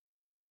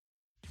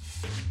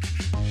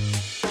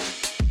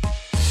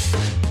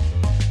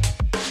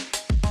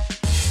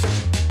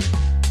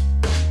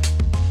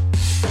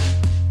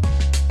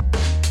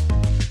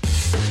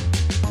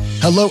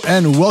Hello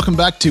and welcome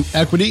back to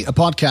Equity, a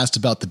podcast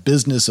about the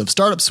business of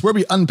startups where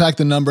we unpack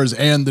the numbers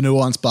and the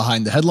nuance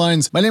behind the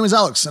headlines. My name is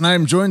Alex and I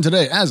am joined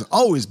today, as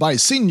always, by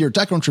senior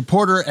TechCrunch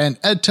reporter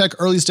and EdTech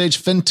early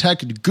stage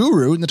fintech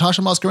guru,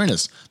 Natasha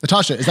Mascarenhas.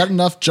 Natasha, is that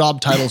enough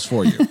job titles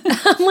for you?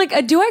 I'm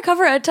like, do I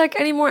cover EdTech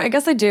anymore? I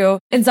guess I do.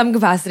 In some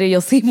capacity,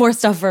 you'll see more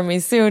stuff from me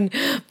soon.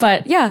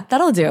 But yeah,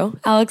 that'll do.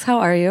 Alex, how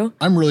are you?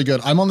 I'm really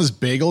good. I'm on this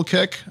bagel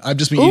kick. I've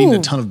just been eating a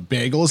ton of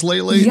bagels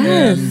lately.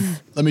 Yes. And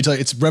let me tell you,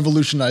 it's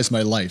revolutionized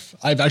my life.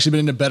 I've actually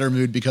been in a better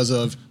mood because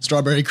of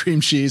strawberry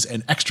cream cheese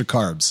and extra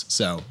carbs.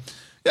 So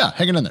yeah,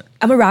 hanging in there.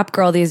 I'm a wrap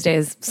girl these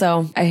days,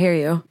 so I hear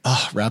you.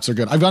 Wraps are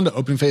good. I've gone to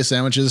open face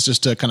sandwiches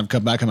just to kind of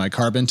cut back on my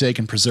carb intake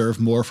and preserve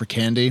more for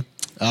candy.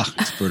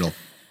 It's brutal.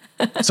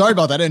 Sorry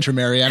about that intro,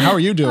 Marianne. How are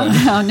you doing?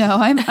 Oh, no,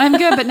 I'm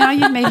good, but now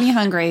you've made me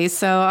hungry,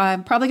 so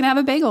I'm probably going to have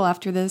a bagel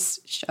after this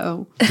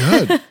show.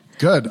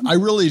 Good. I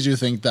really do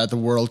think that the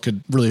world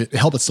could really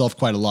help itself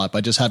quite a lot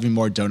by just having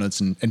more donuts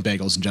and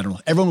bagels in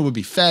general. Everyone would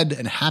be fed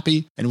and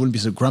happy and wouldn't be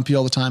so grumpy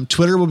all the time.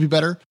 Twitter would be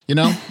better,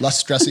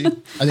 less stressy.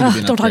 I think it'd be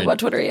an Don't talk upgrade. about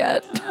Twitter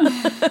yet.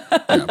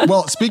 Yeah.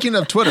 Well, speaking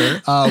of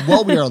Twitter,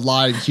 while we are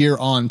live here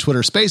on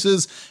Twitter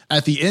Spaces,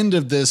 at the end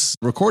of this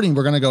recording,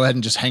 we're going to go ahead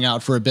and just hang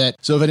out for a bit.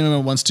 So if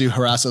anyone wants to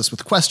harass us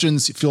with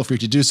questions, feel free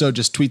to do so.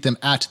 Just tweet them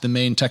at the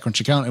main TechCrunch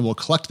account and we'll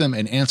collect them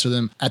and answer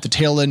them at the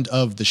tail end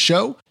of the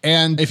show.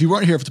 And if you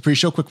weren't here for the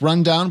pre-show, quick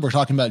rundown. We're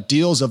talking about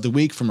deals of the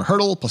week from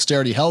Hurdle,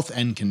 Posterity Health,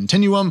 and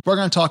Continuum. We're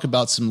going to talk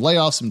about some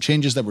layoffs, some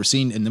changes that we're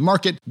seeing in the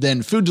market,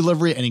 then food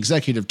delivery and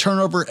executive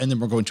turnover, and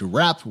then we're going to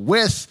wrap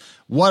with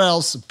what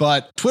else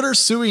but Twitter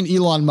suing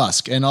Elon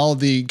Musk and all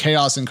the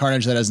chaos and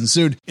carnage that has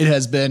ensued. It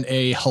has been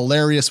a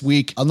hilarious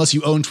week. Unless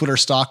you own Twitter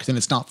stock, then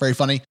it's not very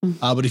funny.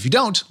 But if you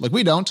don't, like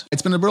we don't,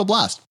 it's been a real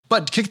blast.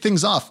 But to kick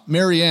things off,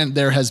 Marianne,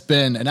 there has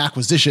been an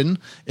acquisition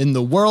in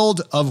the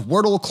world of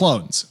Wordle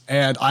clones,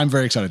 and I'm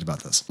very excited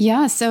about this.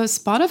 Yeah, so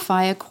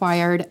Spotify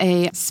acquired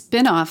a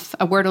spinoff,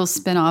 a Wordle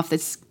spinoff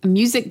that's a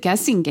music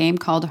guessing game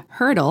called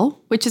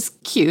Hurdle, which is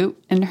cute.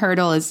 And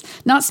Hurdle is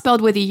not spelled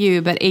with a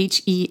U, but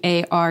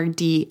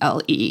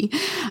Heardle.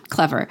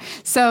 Clever.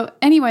 So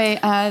anyway,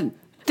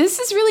 this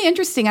is really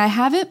interesting. I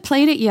haven't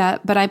played it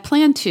yet, but I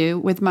plan to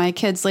with my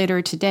kids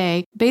later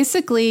today.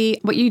 Basically,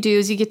 what you do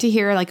is you get to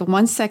hear like a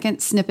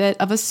 1-second snippet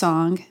of a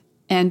song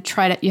and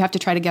you have to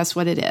try to guess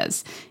what it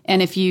is.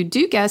 And if you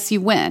do guess,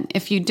 you win.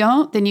 If you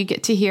don't, then you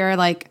get to hear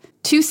like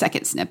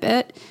 2-second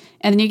snippet.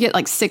 And then you get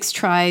like 6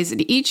 tries.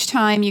 And each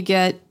time you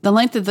get the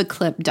length of the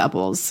clip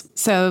doubles.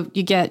 So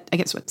you get,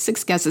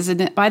 6 guesses.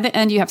 And by the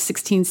end, you have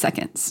 16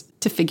 seconds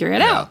to figure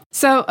it out.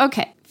 So,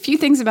 okay. Few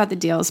things about the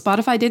deal.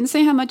 Spotify didn't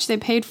say how much they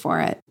paid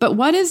for it. But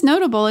what is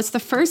notable, it's the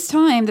first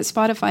time that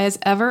Spotify has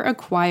ever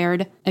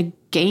acquired a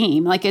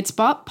game. Like it's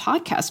bought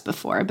podcasts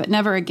before, but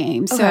never a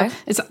game. Okay. So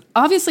it's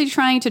obviously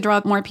trying to draw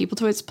more people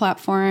to its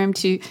platform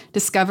to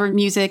discover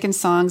music and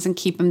songs and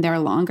keep them there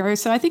longer.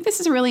 So I think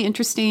this is a really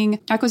interesting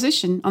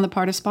acquisition on the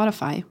part of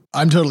Spotify.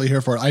 I'm totally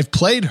here for it. I've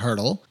played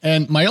Hurdle,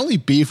 and my only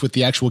beef with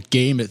the actual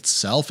game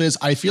itself is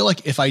I feel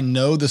like if I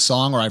know the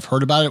song or I've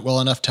heard about it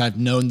well enough to have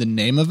known the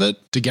name of it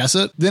to guess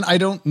it, then I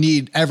don't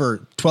need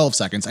ever 12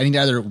 seconds. I need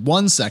either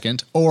 1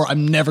 second or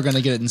I'm never going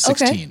to get it in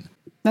 16. Okay.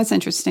 That's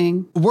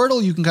interesting.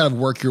 Wordle, you can kind of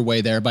work your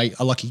way there by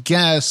a lucky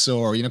guess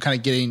or, kind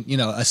of getting,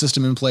 a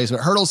system in place.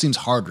 But Hurdle seems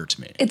harder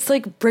to me. It's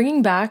like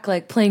bringing back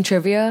like playing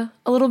trivia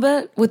a little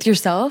bit with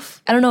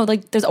yourself. I don't know,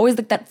 like there's always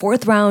like that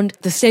 4th round,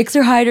 the stakes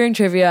are high during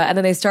trivia, and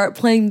then they start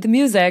playing the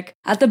music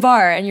at the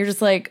bar and you're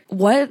just like,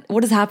 what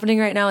is happening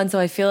right now? And so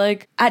I feel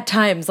like at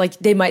times like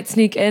they might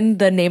sneak in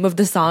the name of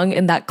the song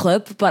in that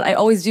clip, but I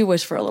always do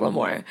wish for a little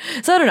more.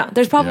 So I don't know,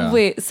 there's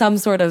probably some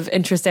sort of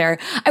interest there.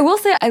 I will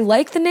say I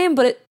like the name,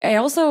 but I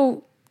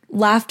also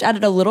laughed at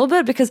it a little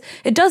bit because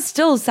it does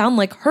still sound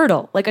like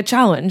Hurdle, like a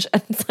challenge.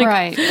 And it's like,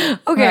 right.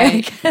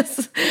 Okay,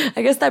 right.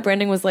 I guess that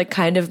branding was like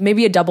kind of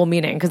maybe a double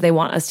meaning because they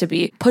want us to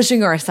be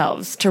pushing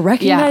ourselves to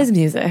recognize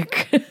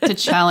music. To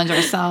challenge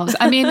ourselves.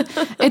 I mean,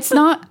 it's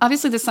not,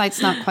 obviously the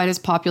site's not quite as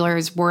popular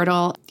as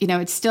Wordle.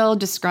 It's still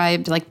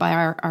described like by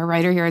our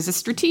writer here as a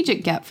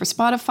strategic get for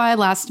Spotify.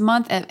 Last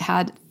month, it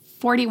had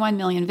 41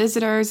 million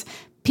visitors,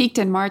 peaked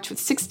in March with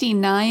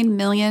 69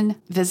 million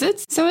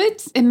visits. So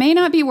it may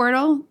not be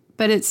Wordle,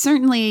 but it's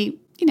certainly,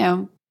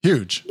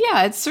 huge.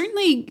 Yeah, it's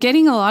certainly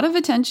getting a lot of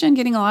attention,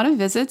 getting a lot of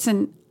visits.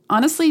 And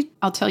honestly,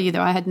 I'll tell you,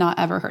 though, I had not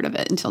ever heard of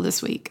it until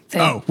this week.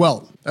 Same. Oh,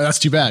 well, that's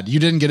too bad. You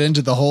didn't get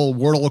into the whole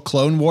Wordle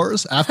clone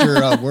wars after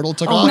Wordle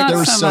took off? There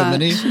were so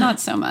many. Not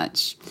so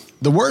much.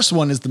 The worst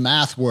one is the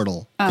math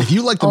Wordle. If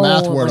you like the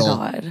math my Wordle,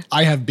 God.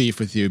 I have beef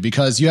with you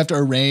because you have to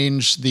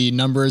arrange the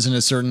numbers in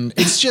a certain,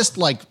 it's just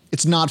like,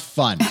 it's not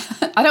fun.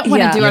 I don't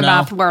want to do a know?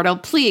 math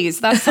Wordle,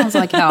 please. That sounds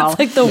like hell. It's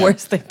like the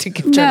worst thing to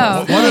give No.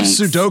 journalists. What if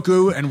Thanks.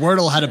 Sudoku and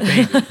Wordle had a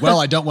baby? Well,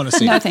 I don't want to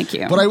see No, it. thank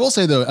you. But I will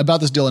say, though,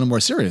 about this deal in a more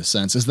serious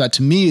sense, is that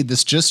to me,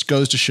 this just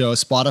goes to show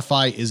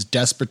Spotify is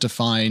desperate to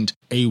find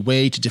a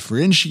way to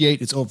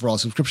differentiate its overall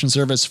subscription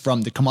service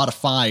from the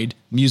commodified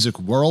music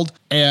world.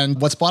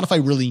 And what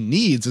Spotify really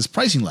needs is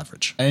pricing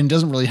leverage, and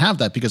doesn't really have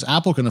that because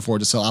Apple can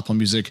afford to sell Apple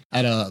Music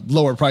at a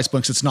lower price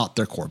point because it's not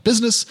their core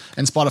business.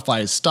 And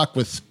Spotify is stuck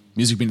with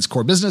music being its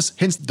core business,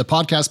 hence the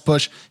podcast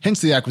push, hence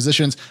the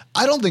acquisitions.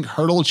 I don't think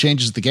Hurdle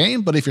changes the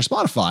game, but if you're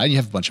Spotify and you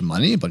have a bunch of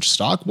money, a bunch of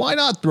stock, why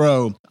not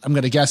throw, I'm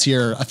going to guess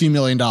here, a few $1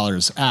 million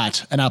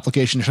at an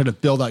application to try to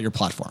build out your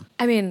platform?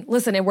 I mean,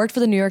 listen, it worked for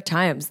the New York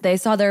Times. They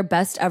saw their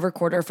best ever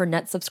quarter for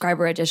net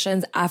subscriber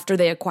additions after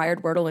they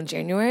acquired Wordle in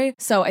January.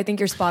 So I think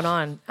you're spot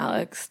on,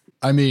 Alex.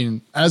 I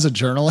mean, as a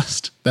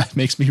journalist, that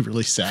makes me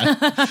really sad.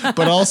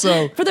 But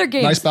also, for their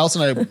games. My spouse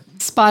and I...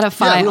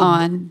 Spotify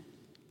on...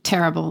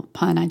 Terrible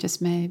pun I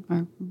just made,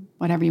 or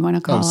whatever you want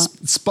to call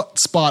it.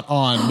 Spot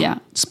on. Yeah.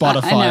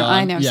 Spotify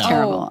I know. It's yeah.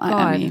 terrible. Oh,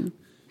 I mean,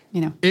 you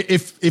know.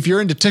 If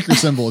you're into ticker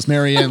symbols,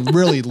 Marianne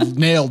really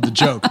nailed the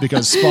joke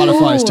because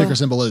Spotify's ticker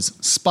symbol is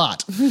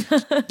spot.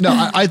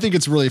 No, I think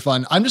it's really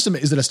fun. I'm just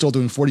amazed that it's still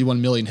doing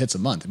 41 million hits a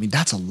month. I mean,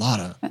 that's a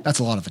lot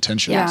of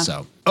attention. Yeah.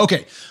 So,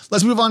 okay,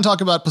 let's move on and talk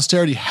about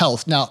Posterity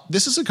Health. Now,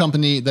 this is a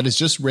company that has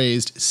just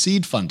raised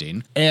seed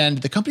funding, and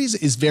the company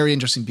is very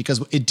interesting because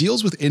it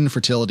deals with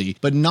infertility,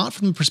 but not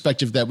from the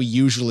perspective that we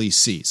usually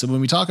see. So when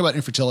we talk about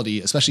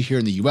infertility, especially here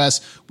in the US,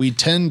 we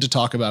tend to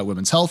talk about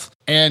women's health.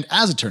 And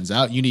as it turns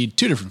out, you need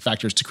two different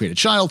factors to create a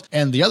child,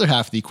 and the other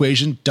half of the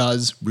equation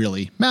does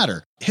really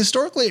matter.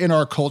 Historically in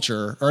our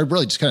culture, or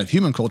really just kind of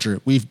human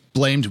culture, we've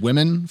blamed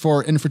women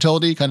for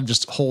infertility, kind of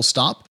just whole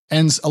stop.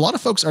 And a lot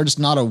of folks are just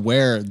not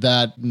aware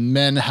that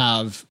men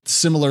have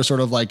similar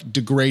sort of like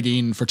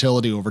degrading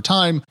fertility over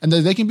time, and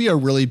that they can be a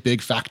really big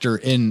factor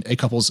in a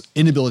couple's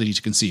inability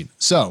to conceive.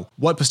 So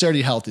what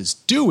Posterity Health is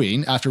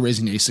doing after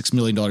raising a $6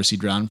 million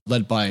seed round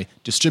led by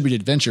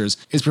Distributed Ventures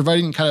is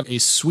providing kind of a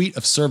suite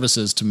of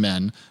services to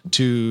men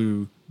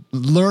to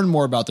learn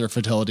more about their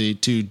fertility,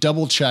 to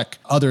double check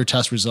other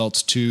test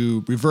results,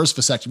 to reverse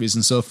vasectomies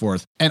and so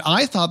forth. And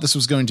I thought this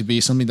was going to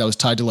be something that was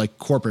tied to like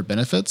corporate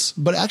benefits,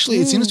 but actually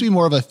it seems to be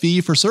more of a fee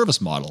for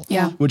service model,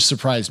 which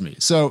surprised me.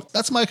 So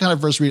that's my kind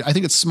of first read. I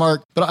think it's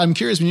smart, but I'm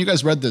curious, when you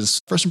guys read this,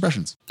 first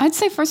impressions. I'd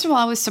say, first of all,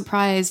 I was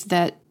surprised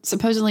that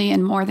supposedly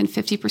in more than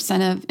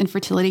 50% of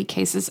infertility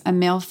cases, a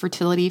male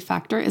fertility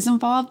factor is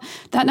involved.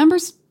 That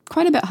number's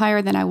quite a bit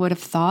higher than I would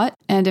have thought.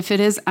 And if it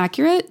is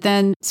accurate,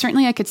 then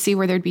certainly I could see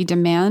where there'd be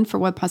demand for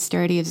what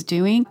Posterity is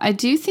doing. I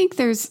do think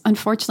there's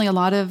unfortunately a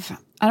lot of,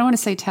 I don't want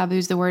to say taboo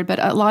is the word, but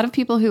a lot of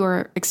people who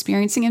are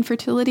experiencing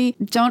infertility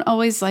don't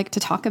always like to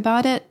talk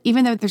about it,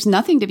 even though there's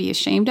nothing to be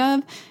ashamed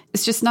of.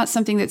 It's just not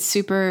something that's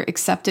super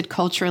accepted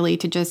culturally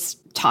to just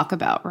talk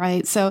about,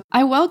 right? So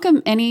I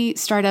welcome any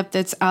startup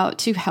that's out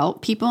to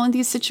help people in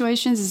these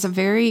situations. It's a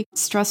very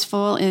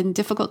stressful and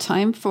difficult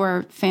time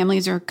for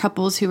families or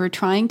couples who are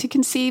trying to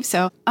conceive.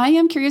 So I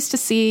am curious to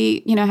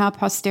see, how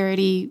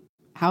Posterity,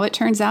 how it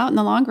turns out in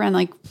the long run,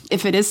 like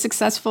if it is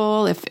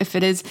successful, if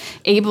it is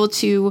able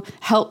to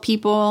help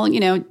people,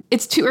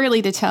 it's too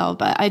early to tell,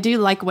 but I do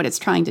like what it's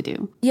trying to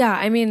do. Yeah,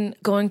 I mean,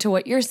 going to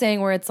what you're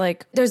saying where it's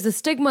like, there's the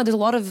stigma, there's a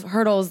lot of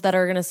hurdles that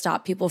are going to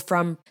stop people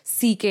from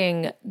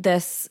seeking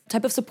this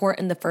type of support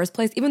in the first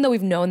place, even though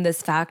we've known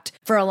this fact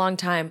for a long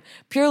time.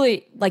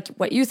 Purely like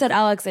what you said,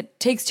 Alex, it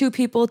takes two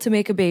people to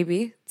make a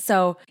baby.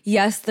 So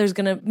yes, there's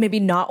going to maybe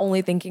not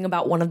only thinking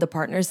about one of the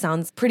partners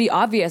sounds pretty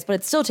obvious, but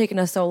it's still taken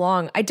us so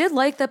long. I did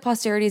like that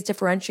Posterity's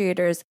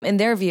differentiators, in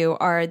their view,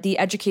 are the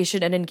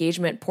education and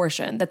engagement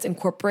portion that's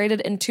incorporated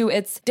into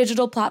its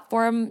digital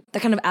platform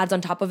that kind of adds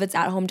on top of its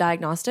at-home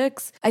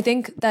diagnostics. I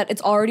think that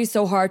it's already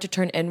so hard to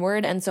turn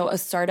inward. And so a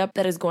startup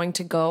that is going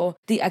to go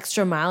the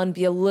extra mile and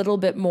be a little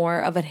bit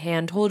more of a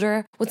hand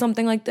holder with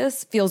something like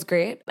this feels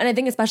great. And I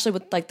think especially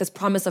with like this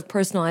promise of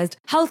personalized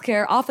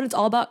healthcare, often it's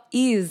all about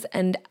ease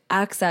and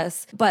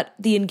access, but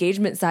the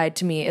engagement side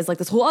to me is like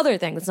this whole other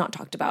thing that's not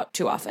talked about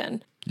too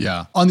often.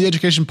 Yeah. On the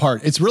education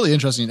part, it's really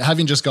interesting.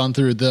 Having just gone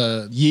through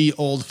the ye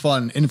old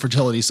fun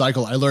infertility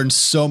cycle, I learned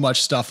so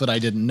much stuff that I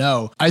didn't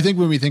know. I think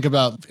when we think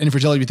about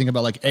infertility, we think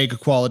about like egg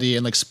quality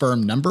and like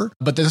sperm number,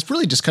 but there's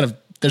really just kind of,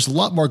 there's a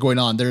lot more going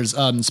on. There's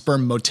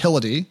sperm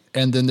motility,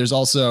 and then there's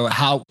also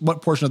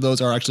what portion of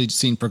those are actually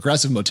seeing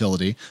progressive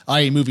motility,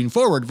 i.e. moving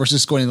forward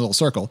versus going in a little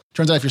circle.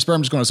 Turns out if your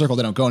sperm is going in a circle,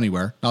 they don't go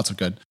anywhere. Not so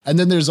good. And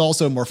then there's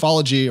also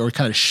morphology or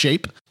kind of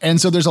shape. And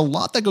so there's a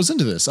lot that goes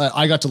into this.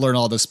 I got to learn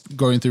all this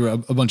going through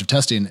a bunch of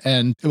testing,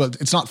 and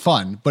it's not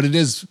fun, but it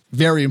is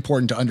very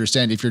important to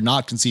understand if you're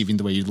not conceiving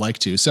the way you'd like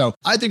to. So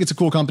I think it's a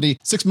cool company,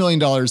 $6 million,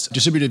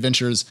 Distributed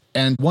Ventures,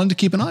 and one to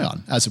keep an eye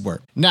on, as it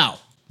were. Now,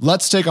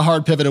 let's take a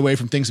hard pivot away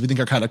from things we think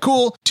are kind of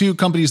cool to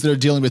companies that are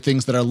dealing with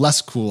things that are less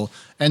cool.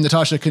 And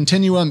Natasha,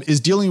 Continuum is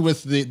dealing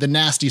with the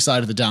nasty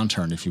side of the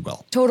downturn, if you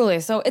will. Totally.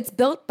 So it's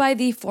built by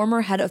the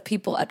former head of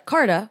people at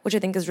Carta, which I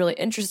think is really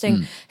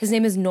interesting. His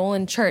name is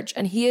Nolan Church,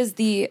 and he is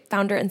the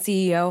founder and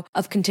CEO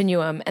of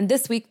Continuum. And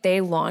this week they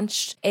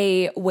launched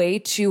a way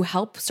to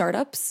help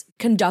startups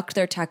conduct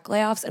their tech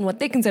layoffs in what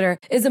they consider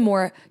is a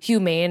more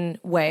humane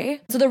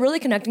way. So they're really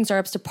connecting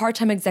startups to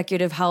part-time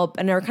executive help,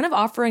 and are kind of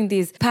offering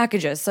these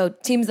packages. So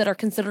team teams that are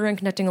considering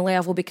conducting a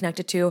layoff will be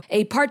connected to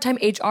a part-time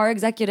HR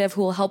executive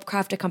who will help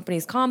craft a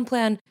company's comm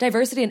plan,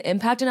 diversity and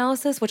impact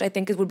analysis, which I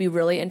think would be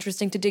really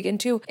interesting to dig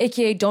into,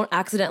 aka don't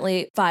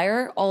accidentally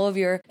fire all of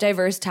your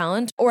diverse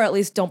talent, or at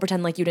least don't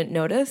pretend like you didn't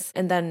notice,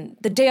 and then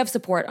the day of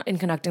support in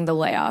conducting the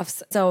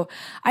layoffs. So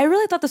I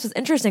really thought this was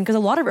interesting because a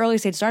lot of early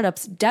stage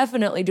startups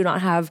definitely do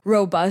not have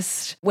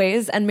robust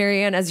ways, and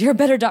Marianne, as your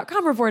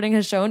Better.com reporting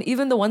has shown,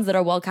 even the ones that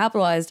are well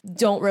capitalized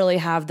don't really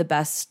have the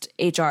best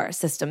HR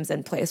systems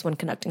in place when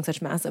conducting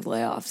such massive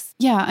layoffs.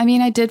 Yeah, I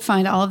mean, I did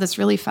find all of this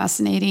really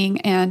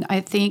fascinating. And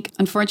I think,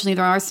 unfortunately,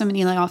 there are so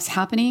many layoffs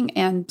happening.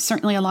 And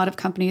certainly a lot of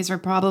companies are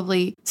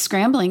probably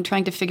scrambling,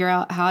 trying to figure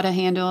out how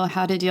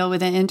to deal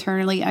with it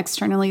internally,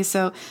 externally.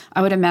 So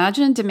I would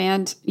imagine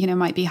demand,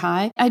 might be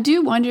high. I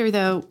do wonder,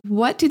 though,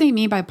 what do they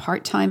mean by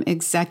part-time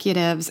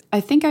executives? I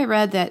think I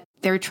read that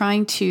they're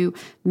trying to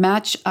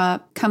match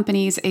up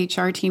companies'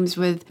 HR teams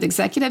with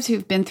executives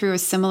who've been through a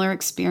similar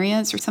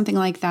experience or something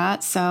like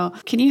that. So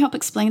can you help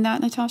explain that,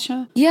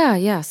 Natasha?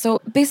 Yeah. So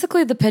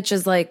basically the pitch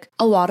is like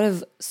a lot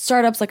of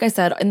startups, like I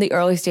said, in the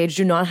early stage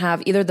do not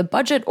have either the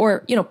budget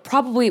or,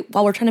 probably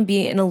while we're trying to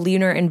be in a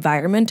leaner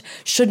environment,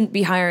 shouldn't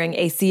be hiring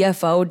a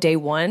CFO day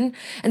one.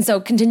 And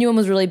so Continuum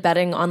was really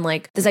betting on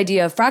like this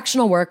idea of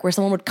fractional work where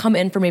someone would come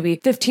in for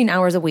maybe 15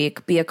 hours a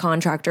week, be a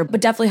contractor,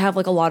 but definitely have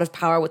like a lot of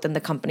power within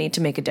the company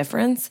to make a difference.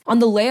 On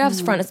the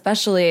layoffs front,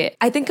 especially,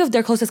 I think of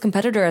their closest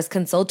competitor as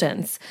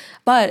consultants.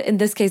 But in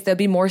this case, there'd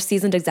be more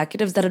seasoned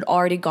executives that had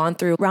already gone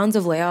through rounds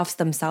of layoffs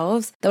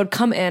themselves that would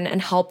come in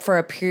and help for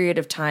a period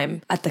of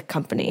time at the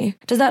company.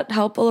 Does that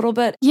help a little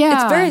bit?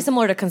 Yeah. It's very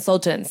similar to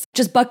consultants,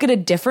 just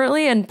bucketed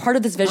differently. And part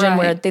of this vision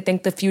where they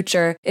think the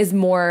future is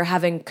more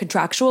having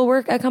contractual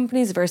work at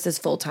companies versus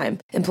full-time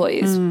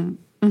employees.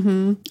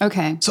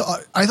 Okay. So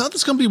I thought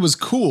this company was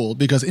cool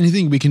because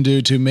anything we can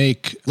do to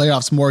make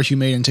layoffs more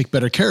humane and take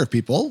better care of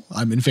people,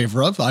 I'm in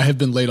favor of. I have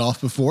been laid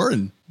off before,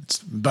 and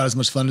it's about as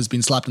much fun as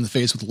being slapped in the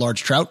face with a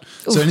large trout.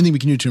 So anything we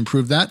can do to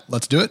improve that,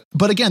 let's do it.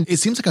 But again, it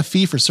seems like a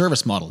fee for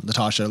service model,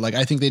 Natasha. Like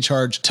I think they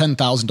charge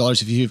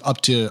 $10,000 if you have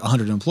up to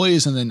 100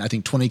 employees, and then I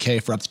think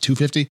 $20K for up to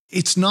 250.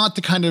 It's not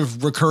the kind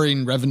of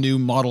recurring revenue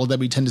model that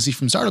we tend to see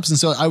from startups. And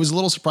so I was a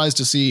little surprised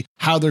to see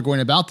how they're going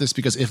about this,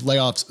 because if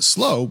layoffs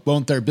slow,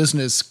 won't their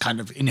business kind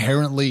of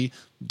inherently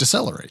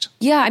decelerate?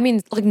 Yeah, I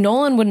mean, like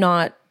Nolan would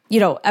not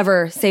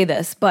ever say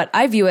this, but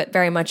I view it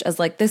very much as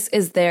like, this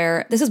is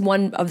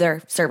one of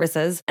their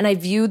services. And I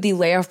view the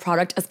layoff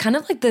product as kind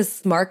of like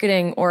this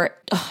marketing, or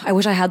I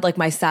wish I had like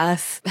my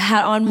SaaS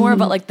hat on more,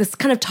 but like this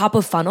kind of top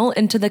of funnel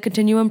into the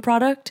Continuum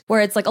product, where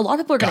it's like a lot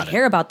of people are going to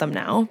care about them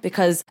now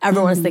because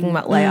everyone's thinking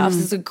about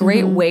layoffs. It's a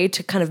great way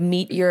to kind of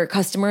meet your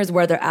customers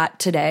where they're at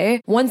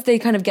today. Once they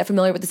kind of get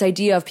familiar with this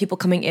idea of people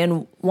coming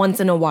in once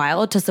in a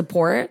while to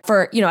support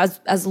for,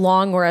 as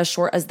long or as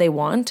short as they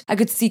want, I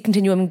could see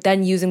Continuum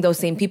then using those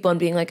same people and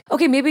being like,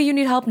 okay, maybe you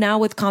need help now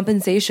with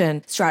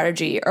compensation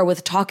strategy or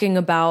with talking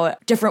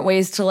about different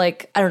ways to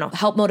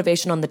help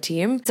motivation on the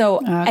team. So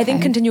I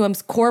think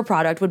Continuum's core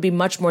product would be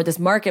much more this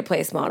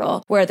marketplace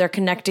model where they're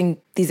connecting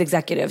these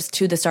executives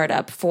to the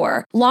startup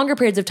for longer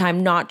periods of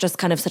time, not just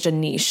kind of such a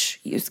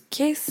niche use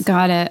case.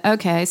 Got it.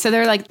 Okay. So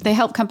they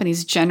help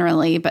companies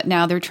generally, but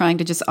now they're trying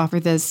to just offer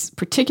this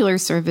particular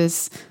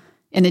service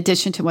in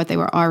addition to what they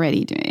were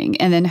already doing,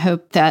 and then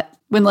hope that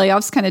when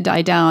layoffs kind of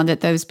die down,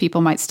 that those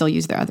people might still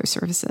use their other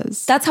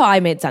services. That's how I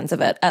made sense of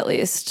it, at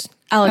least.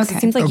 Alex, it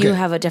seems like you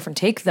have a different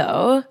take,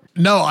 though.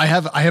 No, I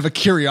have a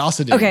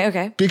curiosity.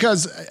 Okay.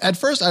 Because at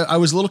first I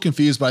was a little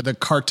confused by the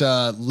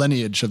Carta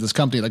lineage of this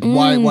company. Like,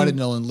 why did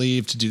Nolan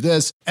leave to do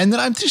this? And then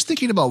I'm just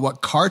thinking about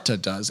what Carta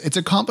does. It's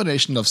a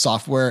combination of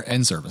software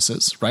and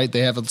services, right?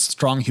 They have a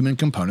strong human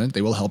component.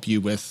 They will help you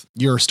with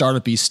your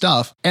startup-y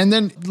stuff. And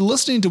then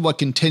listening to what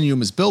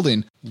Continuum is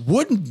building,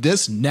 wouldn't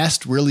this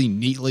nest really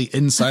neatly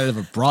inside of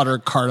a broader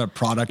Carta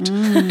product?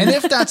 And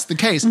if that's the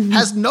case,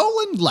 has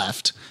Nolan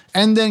left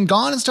and then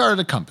gone and started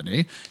a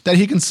company that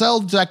he can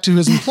sell back to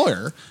his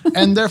employer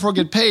and therefore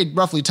get paid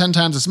roughly 10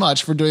 times as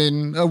much for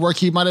doing work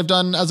he might have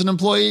done as an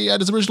employee at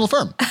his original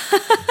firm?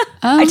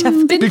 I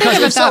didn't think of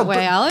it that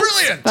way, Alex.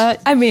 Brilliant.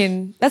 But I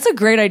mean, that's a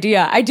great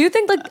idea. I do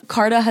think like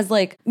Carta has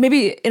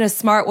maybe in a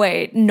smart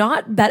way,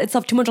 not bet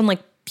itself too much on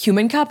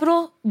human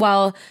capital,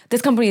 while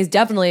this company is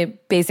definitely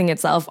basing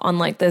itself on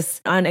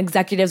on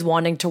executives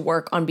wanting to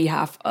work on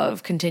behalf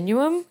of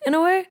Continuum in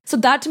a way. So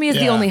that to me is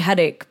the only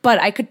headache, but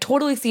I could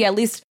totally see, at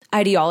least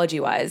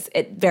ideology-wise,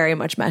 it very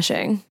much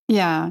meshing.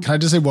 Yeah. Can I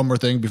just say one more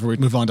thing before we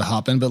move on to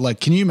Hopin?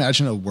 But can you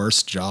imagine a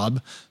worse job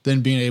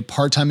than being a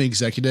part-time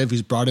executive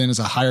who's brought in as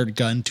a hired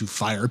gun to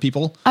fire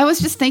people? I was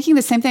just thinking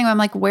the same thing. I'm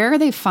like, where are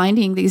they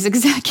finding these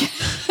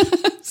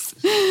executives?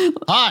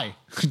 Hi.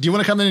 Do you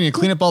want to come in and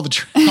clean up all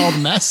the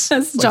mess?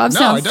 This job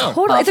sounds I don't.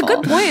 Totally. It's a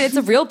good point. It's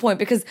a real point,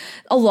 because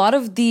a lot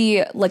of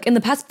the, in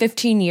the past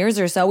 15 years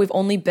or so, we've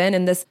only been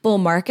in this bull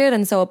market.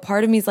 And so a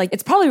part of me is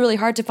it's probably really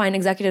hard to find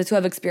executives who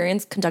have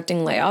experience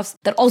conducting layoffs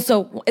that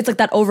also, it's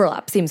that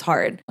overlap seems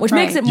hard, which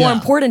makes it more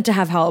important to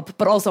have help,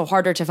 but also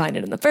harder to find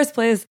it in the first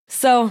place.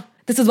 So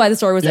this is why the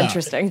story was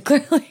interesting,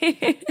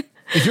 clearly.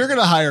 if you're going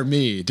to hire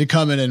me to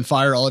come in and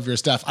fire all of your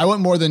staff, I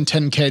want more than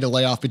 10K to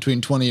lay off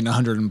between 20 and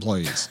 100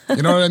 employees.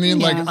 You know what I mean?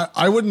 Yeah. Like,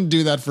 I wouldn't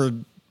do that for,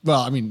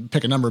 well, I mean,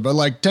 pick a number, but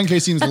like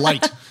 10K seems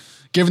light,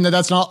 given that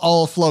that's not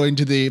all flowing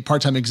to the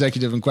part-time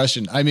executive in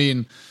question. I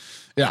mean,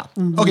 yeah.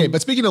 Mm-hmm. Okay.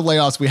 But speaking of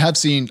layoffs, we have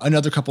seen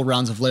another couple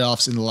rounds of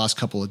layoffs in the last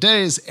couple of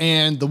days.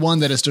 And the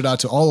one that has stood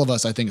out to all of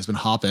us, I think, has been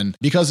Hopin,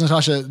 because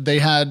Natasha, they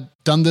had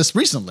done this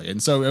recently.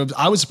 And so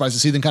I was surprised to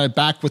see them kind of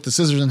back with the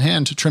scissors in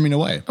hand, trimming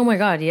away. Oh my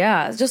God.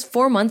 Yeah. Just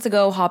 4 months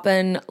ago,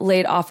 Hopin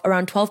laid off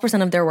around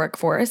 12% of their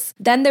workforce.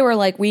 Then they were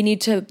like, we need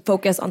to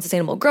focus on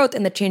sustainable growth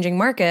in the changing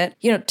market.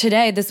 You know,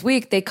 today, this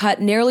week, they cut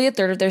nearly a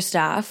third of their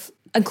staff,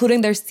 including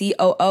their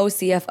COO,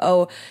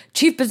 CFO,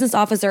 chief business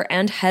officer,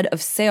 and head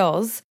of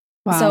sales.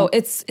 Wow. So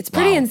it's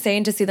pretty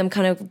insane to see them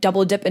kind of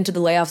double dip into the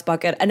layoffs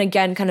bucket and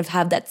again kind of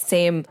have that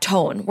same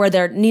tone where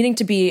they're needing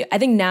to be. I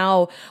think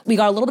now we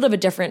got a little bit of a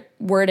different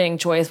wording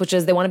choice, which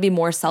is they want to be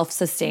more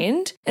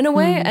self-sustained in a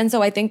way. And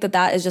so I think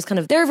that is just kind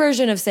of their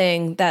version of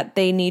saying that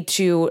they need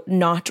to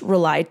not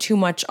rely too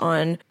much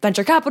on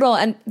venture capital.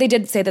 And they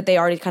did say that they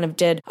already kind of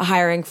did a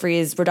hiring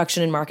freeze,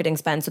 reduction in marketing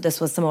spend. So this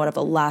was somewhat of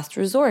a last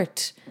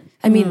resort.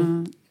 I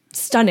mean,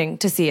 stunning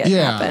to see it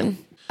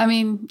happen. I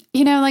mean,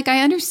 you know, like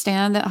I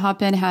understand that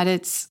Hopin had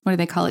its, what do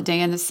they call it, day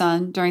in the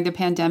sun during the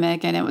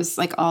pandemic. And it was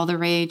like all the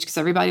rage because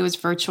everybody was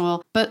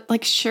virtual. But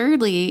like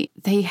surely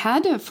they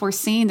had to have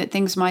foreseen that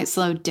things might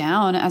slow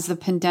down as the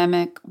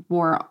pandemic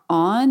wore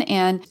on.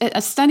 And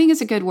stunning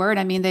is a good word.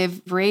 I mean, they've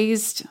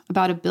raised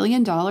about $1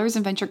 billion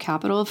in venture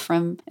capital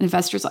from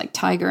investors like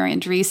Tiger,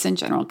 Andreessen,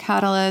 General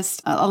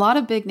Catalyst, a lot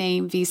of big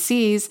name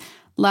VCs.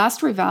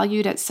 Last were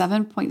valued at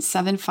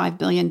 $7.75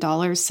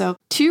 billion. So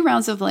 2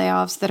 rounds of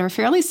layoffs that are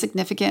fairly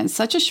significant in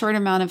such a short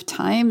amount of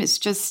time is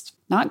just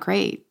not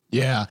great.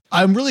 Yeah.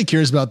 I'm really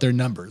curious about their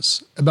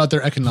numbers, about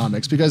their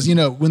economics, because, you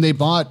know, when they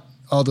bought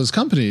all those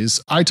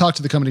companies, I talk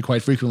to the company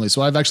quite frequently.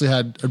 So I've actually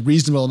had a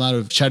reasonable amount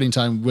of chatting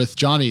time with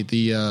Johnny,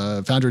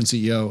 the founder and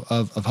CEO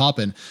of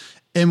Hopin.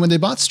 And when they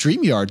bought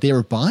StreamYard, they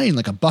were buying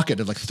like a bucket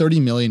of like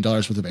 $30 million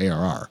worth of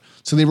ARR.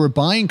 So they were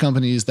buying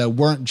companies that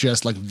weren't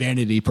just like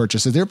vanity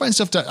purchases. They were buying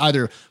stuff to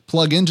either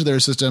plug into their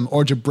system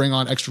or to bring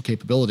on extra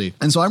capability.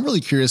 And so I'm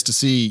really curious to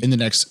see in the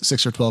next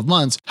 6 or 12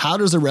 months, how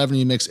does the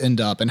revenue mix end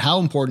up and how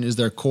important is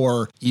their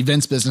core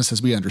events business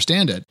as we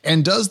understand it?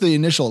 And does the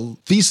initial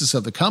thesis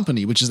of the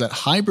company, which is that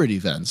hybrid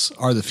events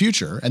are the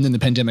future, and then the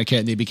pandemic hit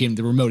and they became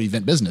the remote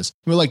event business.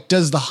 We're like,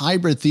 does the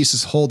hybrid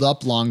thesis hold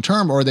up long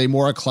term, or are they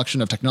more a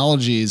collection of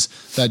technologies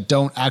that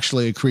don't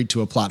actually accrete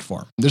to a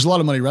platform? There's a lot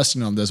of money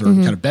resting on this or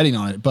kind of betting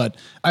on it, but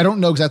I don't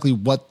know exactly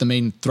what the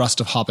main thrust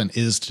of Hopin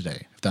is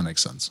today, if that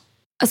makes sense.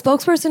 A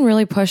spokesperson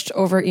really pushed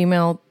over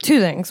email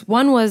 2 things.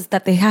 One was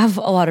that they have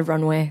a lot of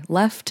runway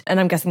left, and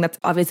I'm guessing that's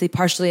obviously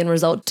partially in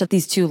result to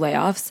these 2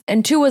 layoffs.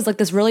 And 2 was like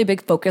this really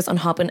big focus on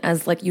Hopin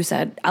as, like you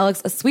said,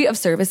 Alex, a suite of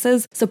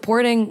services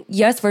supporting,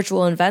 yes,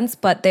 virtual events,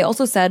 but they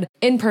also said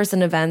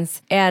in-person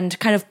events and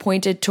kind of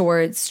pointed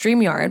towards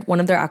StreamYard, one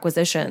of their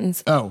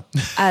acquisitions,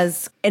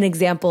 as an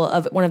example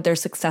of one of their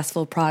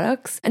successful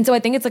products. And so I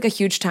think it's like a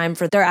huge time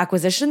for their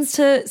acquisitions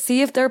to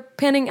see if they're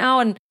panning out.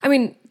 And I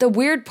mean, the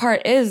weird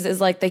part is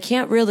like they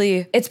can't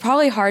really, it's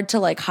probably hard to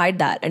like hide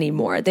that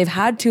anymore. They've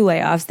had 2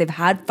 layoffs. They've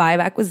had 5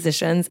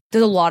 acquisitions.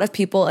 There's a lot of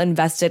people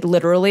invested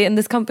literally in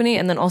this company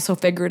and then also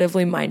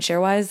figuratively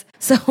mindshare wise.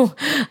 So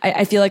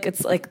I feel like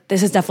it's like,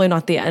 this is definitely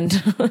not the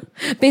end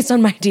based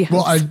on my DMs.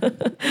 Well,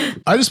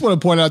 I just want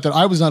to point out that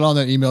I was not on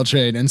that email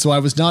chain. And so I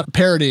was not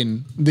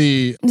parroting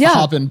the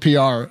Hopin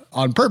PR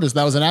on purpose.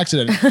 That was an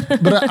accident.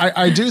 But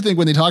I do think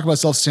when they talk about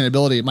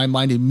self-sustainability, my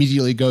mind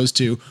immediately goes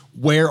to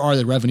where are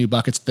the revenue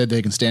buckets that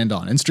they can stand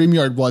on? And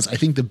StreamYard was, I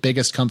think, the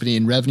biggest company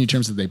in revenue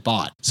terms that they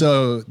bought.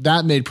 So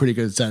that made pretty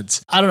good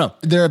sense. I don't know.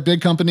 They're a big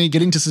company.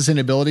 Getting to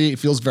sustainability, it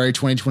feels very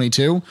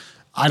 2022.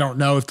 I don't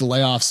know if the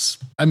layoffs,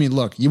 I mean,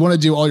 look, you want to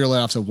do all your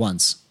layoffs at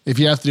once. If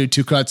you have to do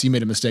 2 cuts, you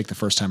made a mistake the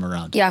first time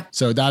around. Yeah.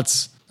 So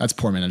that's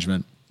poor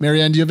management.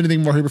 Marianne, do you have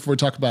anything more here before we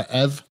talk about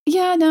Ev?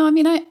 Yeah, no, I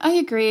mean, I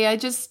agree. I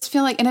just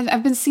feel like, and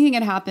I've been seeing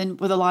it happen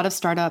with a lot of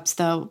startups,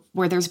 though,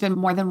 where there's been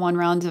more than 1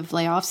 round of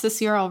layoffs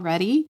this year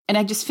already. And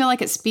I just feel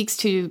like it speaks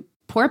to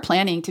poor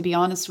planning, to be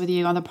honest with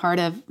you, on the part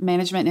of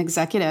management and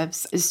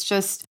executives. It's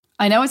just,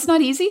 I know it's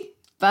not easy,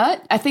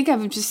 but I think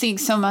I'm just seeing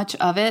so much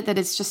of it that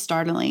it's just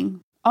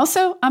startling.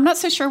 Also, I'm not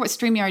so sure what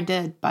StreamYard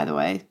did, by the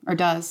way, or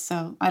does.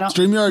 So I don't.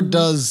 StreamYard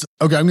does.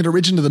 Okay, I'm going to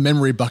reach into the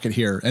memory bucket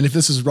here. And if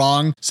this is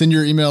wrong, send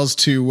your emails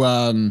to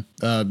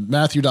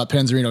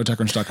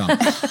matthew.panzerino@techcrunch.com.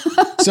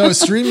 So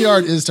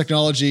StreamYard is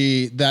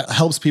technology that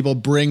helps people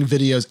bring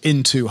videos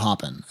into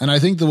Hopin. And I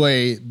think the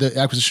way the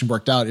acquisition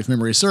worked out, if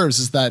memory serves,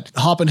 is that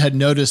Hopin had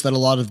noticed that a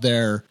lot of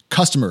their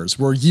customers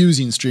were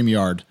using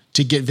StreamYard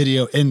to get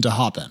video into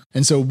Hopin.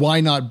 And so why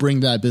not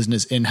bring that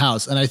business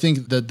in-house? And I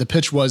think that the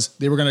pitch was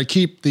they were going to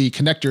keep the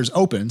connectors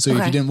open. So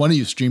if you didn't want to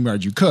use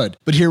StreamYard, you could.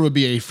 But here would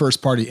be a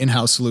first-party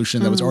in-house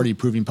solution that was already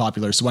proving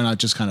popular. So why not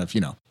just kind of,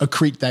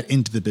 accrete that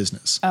into the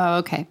business? Oh,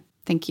 okay.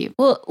 Thank you.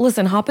 Well,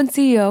 listen, Hopin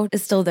CEO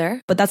is still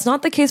there, but that's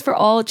not the case for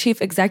all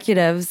chief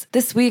executives.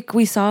 This week,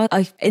 we saw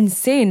an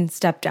insane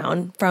step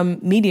down from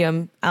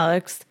Medium.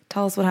 Alex,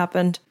 tell us what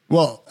happened.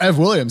 Well, Ev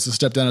Williams has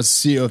stepped down as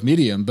CEO of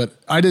Medium, but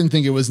I didn't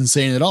think it was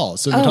insane at all.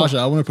 So, Natasha,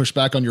 I want to push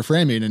back on your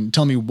framing and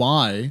tell me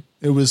why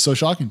it was so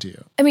shocking to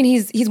you. I mean,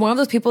 he's one of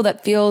those people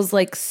that feels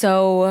like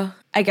so,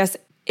 I guess,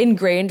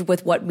 ingrained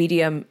with what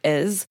Medium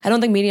is. I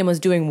don't think Medium was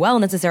doing well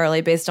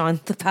necessarily based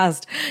on the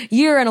past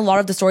year and a lot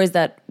of the stories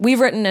that we've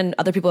written and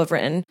other people have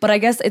written. But I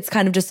guess it's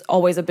kind of just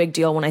always a big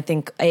deal when I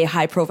think a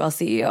high profile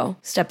CEO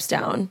steps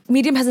down.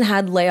 Medium hasn't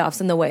had layoffs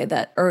in the way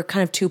that are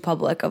kind of too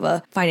public of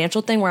a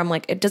financial thing where I'm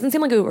like, it doesn't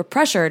seem like we were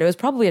pressured. It was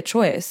probably a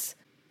choice.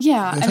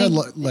 Yeah. They've had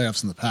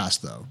layoffs in the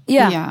past, though.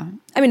 Yeah.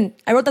 I mean,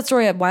 I wrote that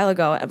story a while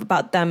ago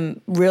about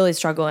them really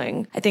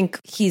struggling. I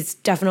think he's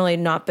definitely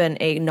not been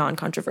a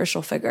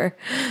non-controversial figure.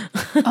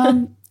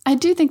 I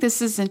do think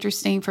this is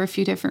interesting for a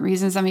few different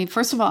reasons. I mean,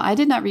 first of all, I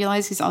did not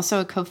realize he's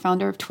also a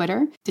co-founder of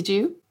Twitter. Did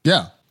you?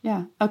 Yeah.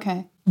 Yeah.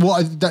 Okay.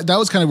 Well, that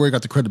was kind of where he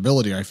got the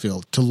credibility, I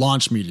feel, to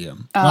launch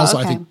Medium. And also,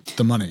 I think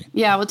the money.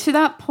 Yeah. Well, to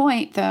that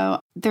point,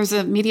 though, there's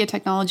a media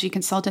technology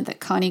consultant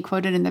that Connie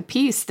quoted in the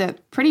piece that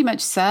pretty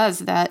much says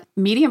that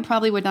Medium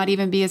probably would not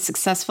even be as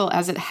successful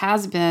as it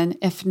has been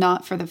if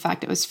not for the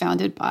fact it was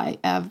founded by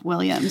Ev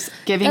Williams,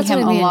 giving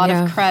him a lot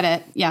of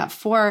credit,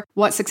 for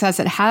what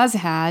success it has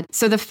had.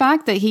 So the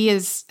fact that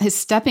his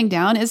stepping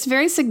down is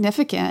very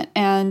significant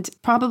and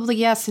probably,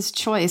 yes, his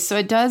choice. So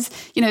it does,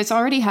 it's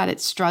already had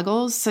its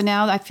struggles. So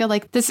now I feel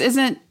like this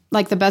isn't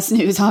like the best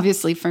news,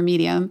 obviously, for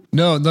Medium.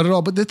 No, not at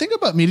all. But the thing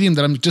about Medium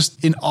that I'm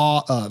just in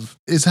awe of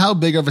is how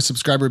big of a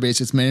subscriber base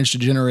it's managed to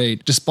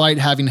generate, despite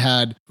having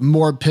had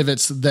more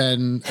pivots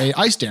than a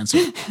ice dancer.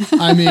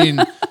 I mean,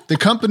 the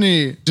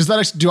company, do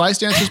ice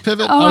dancers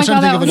pivot? Oh, I was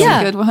trying to think of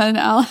a good one,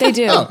 Al. They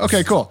do. Oh,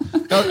 okay, cool.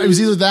 It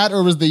was either that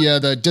or it was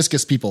the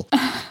discus people.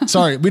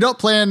 Sorry, we don't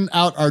plan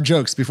out our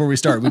jokes before we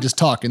start. We just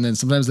talk, and then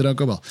sometimes they don't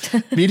go well.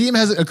 Medium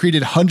has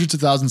accreted hundreds of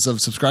thousands of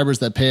subscribers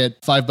that pay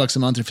it $5 a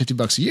month or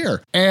 $50 a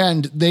year.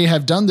 And they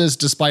have done this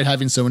despite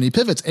having so many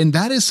pivots. And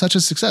that is such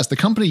a success. The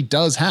company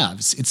does have,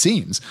 it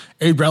seems,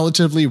 a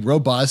relatively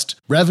robust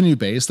revenue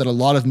base that a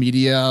lot of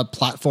media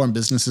platform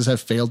businesses have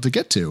failed to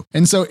get to.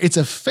 And so it's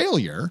a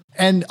failure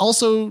and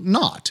also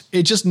not.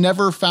 It just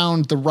never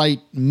found the right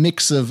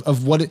mix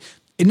of what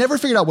it never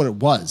figured out what it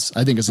was,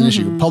 I think, is an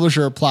issue.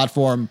 Publisher,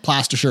 platform,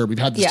 plastisher. We've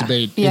had this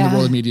debate in the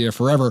world of media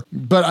forever.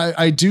 But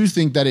I do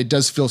think that it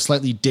does feel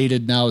slightly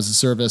dated now as a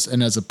service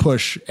and as a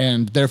push.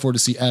 And therefore, to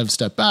see Ev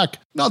step back,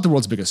 not the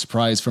world's biggest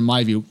surprise from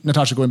my view.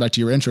 Natasha, going back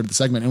to your intro to the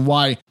segment and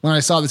why, when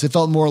I saw this, it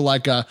felt more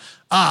like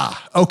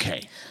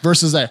okay,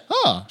 versus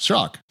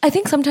shock. I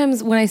think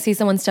sometimes when I see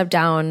someone step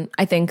down,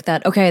 I think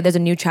that, okay, there's a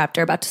new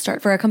chapter about to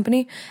start for a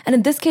company. And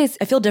in this case,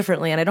 I feel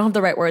differently and I don't have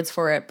the right words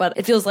for it, but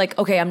it feels like,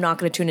 okay, I'm not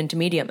going to tune into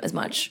Medium as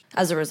much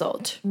as a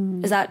result.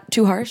 Is that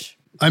too harsh?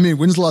 I mean,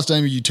 when's the last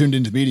time you tuned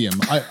into Medium?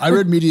 I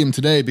read Medium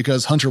today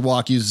because Hunter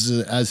Walk uses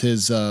it as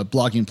his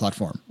blogging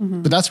platform.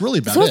 But that's really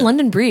about it. So is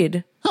London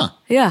Breed. Huh.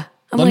 Yeah.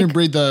 London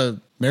Breed, the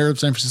mayor of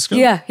San Francisco?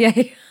 Yeah.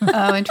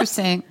 Oh,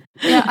 interesting.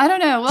 Yeah, I don't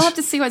know. We'll have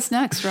to see what's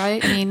next,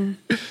 right? I mean,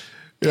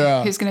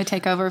 who's going to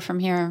take over from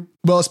here?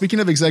 Well, speaking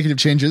of executive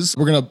changes,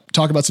 we're going to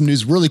talk about some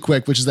news really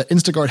quick, which is that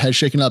Instacart has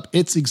shaken up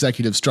its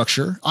executive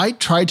structure. I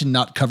tried to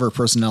not cover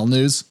personnel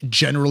news,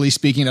 generally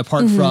speaking,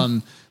 apart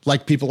from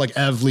like people like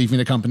Ev leaving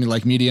a company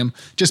like Medium,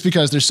 just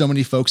because there's so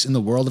many folks in the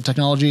world of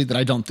technology that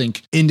I don't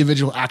think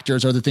individual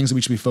actors are the things that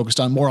we should be focused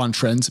on, more on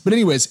trends. But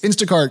anyways,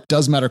 Instacart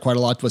does matter quite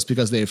a lot to us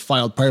because they have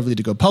filed privately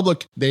to go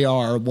public. They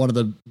are one of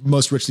the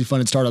most richly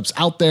funded startups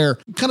out there,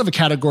 kind of a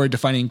category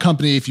defining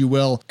company, if you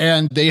will.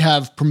 And they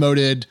have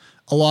promoted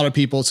a lot of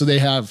people. So they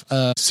have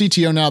a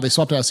CTO now. They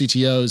swapped out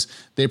CTOs.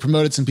 They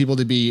promoted some people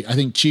to be, I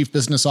think, chief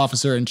business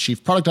officer and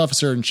chief product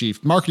officer and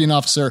chief marketing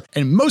officer.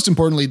 And most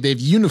importantly, they've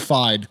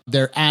unified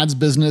their ads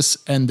business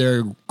and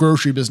their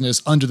grocery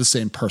business under the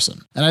same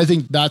person. And I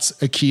think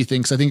that's a key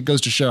thing because I think it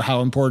goes to show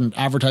how important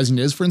advertising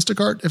is for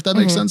Instacart, if that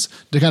makes sense,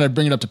 to kind of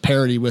bring it up to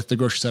parity with the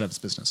grocery side of its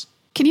business.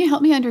 Can you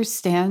help me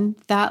understand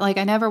that? Like,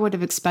 I never would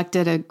have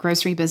expected a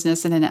grocery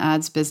business and an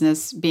ads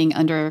business being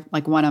under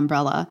like one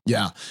umbrella.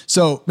 Yeah.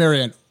 So,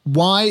 Marianne,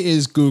 why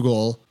is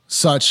Google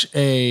such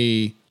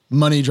a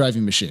money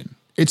driving machine?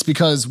 It's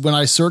because when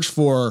I search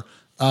for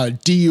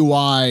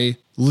DUI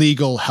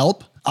legal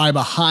help, I'm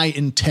a high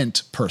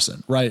intent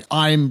person, right?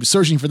 I'm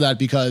searching for that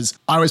because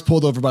I was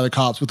pulled over by the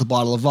cops with a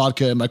bottle of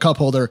vodka in my cup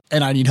holder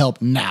and I need help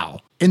now.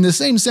 In the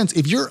same sense,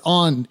 if you're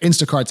on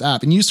Instacart's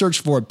app and you search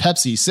for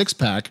Pepsi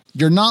 6-pack,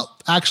 you're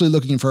not actually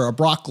looking for a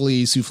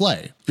broccoli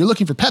souffle. You're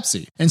looking for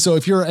Pepsi. And so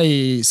if you're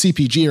a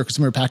CPG or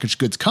consumer packaged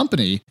goods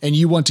company and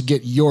you want to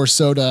get your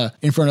soda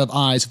in front of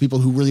eyes of people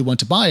who really want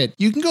to buy it,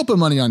 you can go put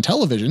money on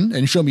television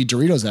and show me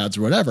Doritos ads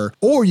or whatever,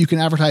 or you can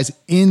advertise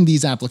in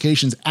these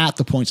applications at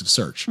the points of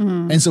search.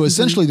 And so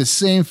essentially the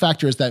same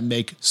factors that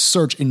make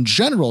search in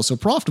general so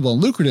profitable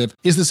and lucrative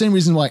is the same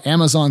reason why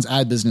Amazon's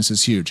ad business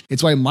is huge.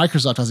 It's why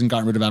Microsoft hasn't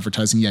gotten rid of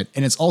advertising advertising yet.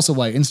 And it's also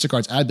why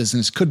Instacart's ad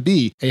business could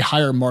be a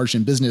higher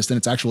margin business than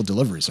its actual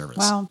delivery service.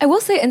 Wow. I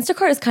will say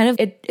Instacart is kind of,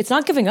 it's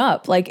not giving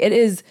up. Like it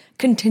is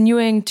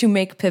continuing to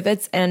make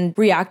pivots and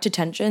react to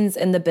tensions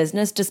in the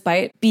business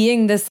despite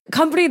being this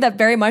company that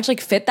very much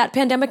like fit that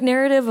pandemic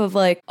narrative of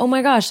like, oh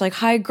my gosh, like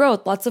high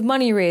growth, lots of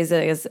money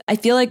raises. I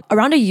feel like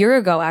around a year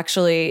ago,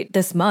 actually,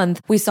 this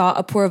month, we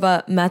saw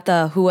Apurva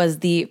Mehta, who was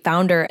the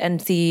founder and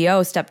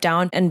CEO, step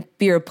down and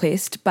be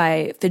replaced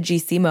by Fidji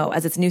Simo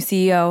as its new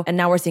CEO. And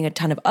now we're seeing a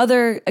ton of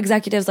other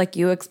executives like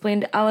you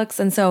explained, Alex.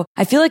 And so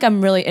I feel like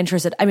I'm really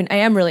interested. I mean, I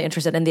am really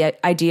interested in the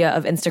idea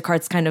of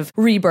Instacart's kind of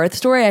rebirth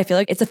story. I feel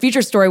like it's a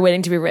feature story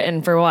waiting to be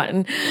written for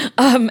one.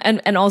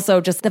 And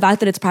also just the fact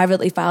that it's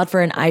privately filed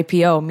for an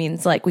IPO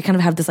means like we kind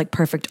of have this like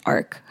perfect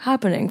arc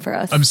happening for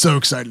us. I'm so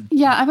excited.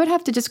 Yeah, I would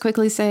have to just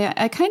quickly say,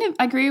 I kind of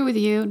agree with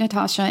you,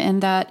 Natasha, in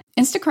that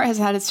Instacart has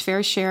had its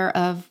fair share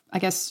of, I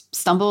guess,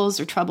 stumbles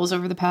or troubles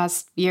over the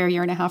past year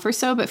and a half or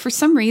so. But for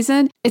some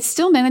reason, it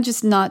still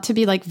manages not to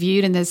be like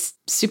viewed in this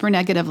super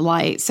negative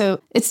light.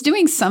 So it's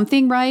doing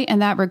something right in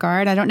that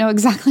regard. I don't know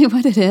exactly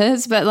what it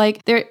is, but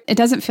like it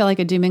doesn't feel like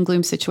a doom and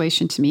gloom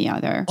situation to me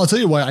either. I'll tell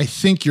you why I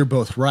think you're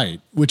both right,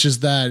 which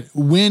is that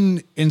when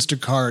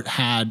Instacart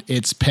had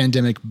its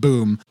pandemic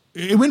boom,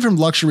 it went from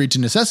luxury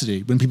to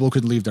necessity when people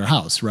couldn't leave their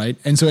house, right?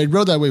 And so it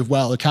rode that wave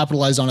well. It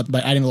capitalized on it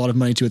by adding a lot of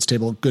money to its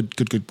table.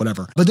 Good,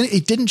 whatever. But then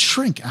it didn't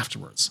shrink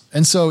afterwards.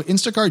 And so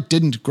Instacart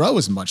didn't grow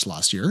as much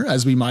last year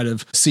as we might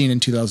have seen in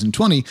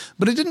 2020,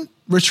 but it didn't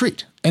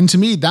retreat. And to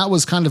me, that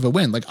was kind of a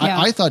win. Like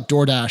I thought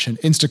DoorDash and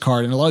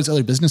Instacart and a lot of these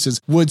other businesses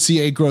would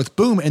see a growth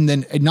boom and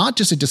then not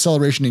just a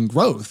deceleration in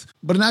growth,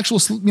 but an actual,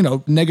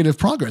 negative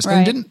progress.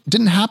 Right. And it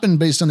didn't happen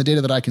based on the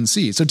data that I can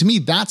see. So to me,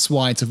 that's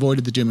why it's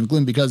avoided the doom and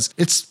gloom, because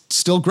it's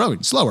still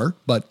growing, slower,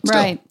 but still.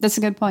 Right. That's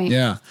a good point.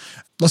 Yeah.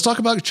 Let's talk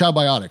about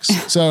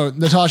Chowbiotics. So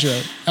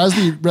Natasha, as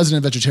the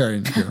resident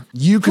vegetarian here,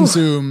 you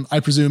consume,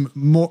 I presume,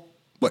 more.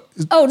 What?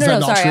 Oh, no,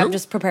 True? sorry. I'm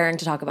just preparing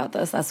to talk about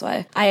this. That's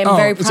why. I am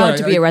very proud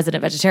to be a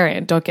resident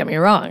vegetarian. Don't get me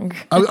wrong.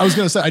 I was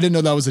going to say, I didn't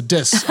know that was a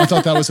diss. I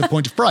thought that was a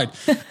point of pride.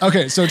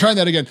 Okay, so trying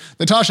that again.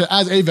 Natasha,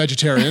 as a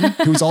vegetarian,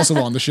 who's also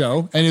on the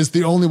show and is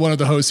the only one of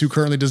the hosts who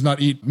currently does not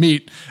eat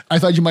meat, I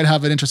thought you might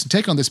have an interesting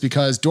take on this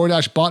because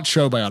DoorDash bought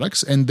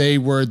Chowbiotics and they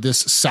were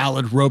this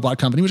salad robot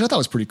company, which I thought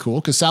was pretty cool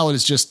because salad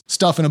is just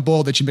stuff in a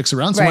bowl that you mix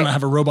around. So why not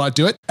have a robot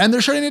do it? And they're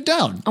shutting it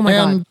down. Oh my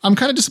God. I'm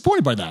kind of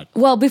disappointed by that.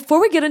 Well,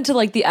 before we get into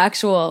like the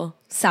actual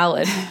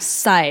salad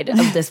side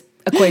of this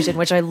equation,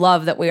 which I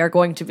love that we are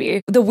going to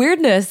be. The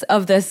weirdness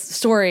of this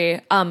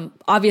story,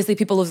 obviously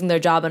people losing their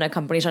job and a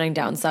company shutting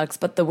down sucks,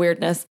 but the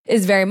weirdness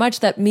is very much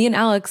that me and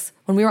Alex,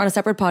 when we were on a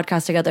separate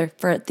podcast together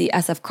for the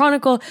SF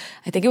Chronicle,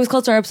 I think it was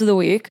called Startups of the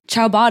Week,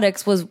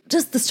 Chowbiotics was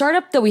just the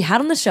startup that we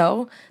had on the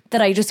show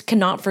that I just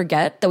cannot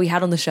forget that we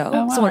had on the show.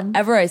 Oh, wow. So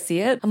whenever I see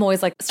it, I'm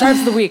always like, Startups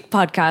of the Week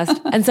podcast.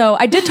 And so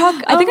I did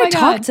talk, I think I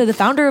talked to the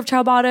founder of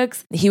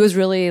Chowbiotics. He was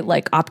really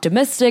like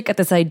optimistic at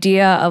this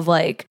idea of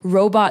like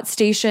robot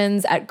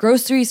stations at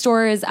grocery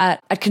stores, at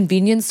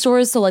convenience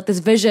stores. So like this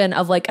vision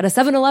of like at a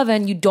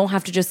 7-Eleven, you don't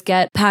have to just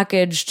get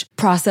packaged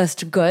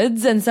processed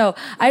goods. And so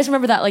I just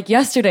remember that like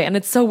yesterday, and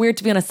it's so weird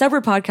to be on a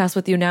separate podcast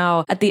with you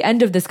now at the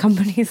end of this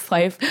company's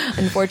life,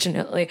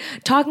 unfortunately,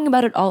 talking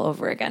about it all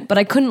over again. But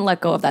I couldn't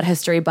let go of that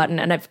history button.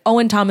 And if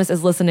Owen Thomas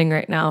is listening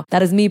right now,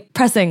 that is me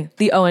pressing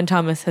the Owen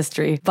Thomas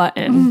history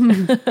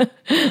button.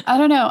 I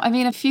don't know. I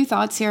mean, a few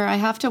thoughts here. I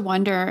have to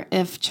wonder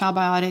if is it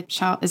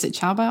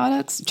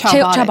Chowbiotics?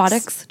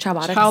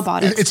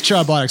 Chowbiotics. It's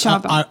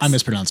Chowbiotics. I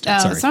mispronounced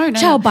it. Sorry. No.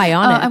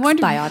 Chowbionics. I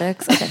wonder.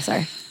 Biotics. Okay,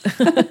 sorry.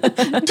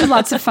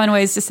 Lots of fun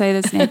ways to say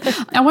this name.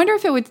 I wonder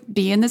if it would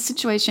be in this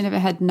situation if it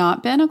had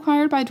not been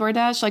acquired by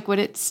DoorDash. Like, would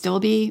it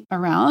still be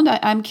around?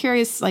 I'm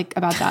curious, like,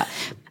 about that.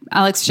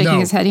 Alex shaking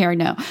his head here.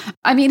 No.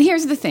 I mean,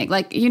 here's the thing.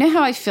 Like, you know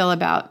how I feel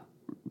about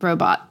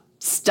robot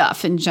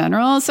stuff in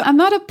general. So I'm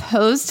not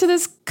opposed to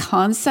this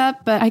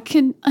concept, but I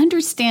can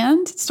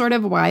understand sort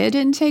of why it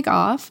didn't take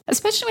off,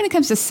 especially when it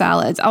comes to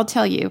salads. I'll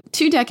tell you,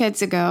 2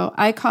 decades ago,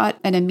 I caught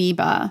an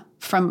amoeba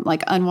from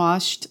like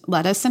unwashed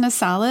lettuce in a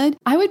salad.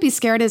 I would be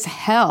scared as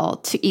hell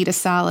to eat a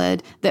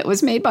salad that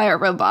was made by a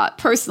robot.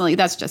 Personally,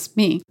 that's just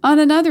me. On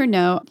another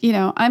note,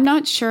 I'm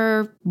not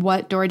sure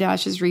what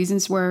DoorDash's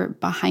reasons were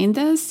behind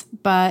this,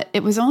 but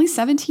it was only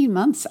 17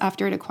 months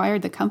after it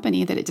acquired the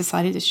company that it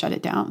decided to shut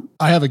it down.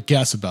 I have a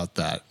guess about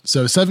that.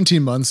 So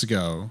 17 months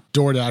ago,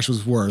 DoorDash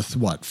was worth,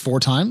 4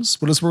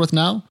 times what it's worth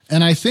now?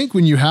 And I think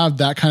when you have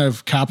that kind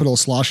of capital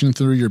sloshing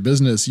through your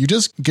business, you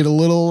just get a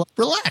little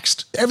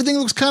relaxed. Everything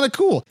looks kind of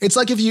cool. It's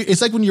like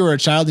when you were a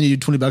child and you had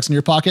 $20 in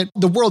your pocket,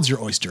 the world's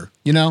your oyster,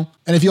 And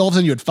if all of a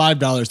sudden you had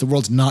 $5, the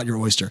world's not your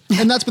oyster.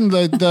 And that's been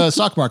the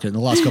stock market in the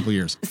last couple of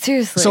years.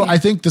 Seriously. So I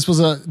think this was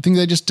a thing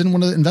they just didn't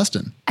want to invest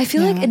in. I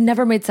feel like it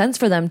never made sense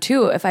for them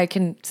too, if I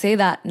can say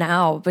that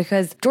now,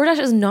 because DoorDash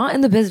is not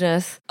in the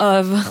business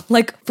of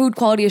like food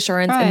quality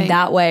assurance in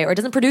that way, or it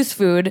doesn't produce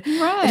food. It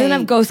doesn't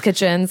have ghost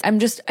kitchens.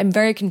 I'm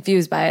very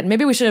confused by it.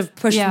 Maybe we should have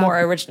pushed more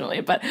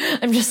originally, but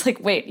I'm just like,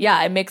 wait,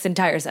 it makes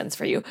entire sense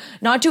for you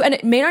not to, and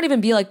it may not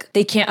even be like like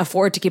they can't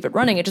afford to keep it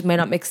running. It just may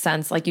not make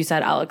sense, like you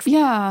said, Alex.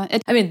 Yeah.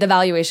 I mean, the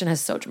valuation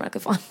has so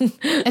dramatically fallen.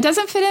 It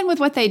doesn't fit in with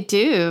what they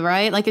do,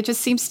 right? Like it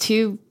just seems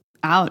too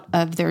out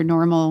of their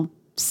normal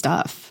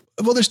stuff.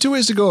 Well, there's two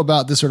ways to go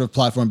about this sort of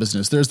platform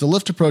business. There's the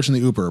Lyft approach and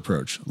the Uber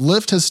approach.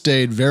 Lyft has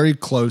stayed very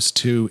close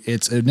to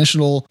its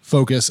initial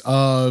focus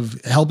of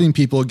helping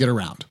people get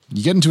around.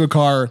 You get into a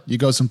car, you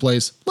go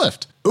someplace,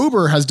 Lyft.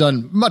 Uber has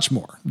done much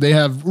more. They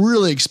have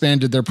really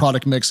expanded their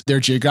product mix, their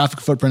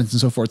geographic footprints,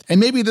 and so forth. And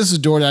maybe this is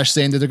DoorDash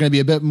saying that they're going to be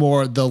a bit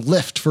more the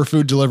Lyft for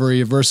food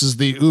delivery versus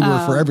the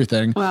Uber for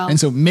everything. Well, and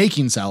so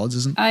making salads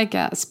isn't. I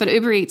guess, but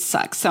Uber Eats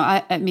sucks. So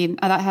I mean,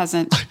 that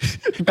hasn't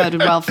boded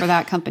well for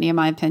that company, in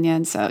my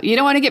opinion. So you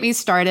don't want to get me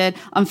started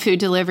on food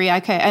delivery.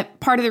 Okay,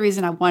 part of the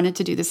reason I wanted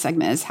to do this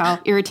segment is how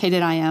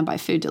irritated I am by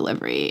food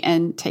delivery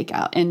and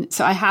takeout. And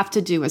so I have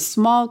to do a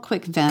small,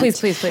 quick vent.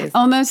 Please.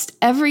 Almost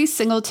every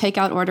single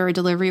takeout order or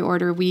delivery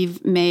order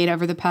we've made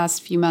over the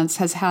past few months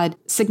has had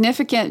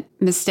significant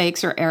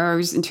mistakes or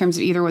errors in terms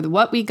of either with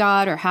what we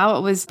got or how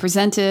it was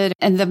presented.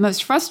 And the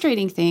most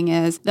frustrating thing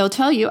is they'll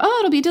tell you, oh,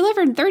 it'll be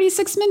delivered in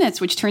 36 minutes,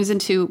 which turns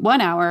into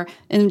 1 hour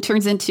and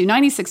turns into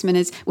 96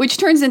 minutes, which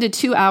turns into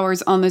 2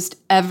 hours almost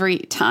every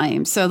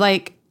time. So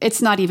like,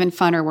 it's not even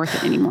fun or worth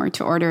it anymore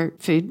to order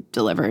food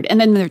delivered. And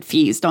then the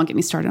fees, don't get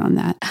me started on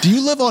that. Do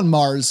you live on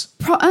Mars?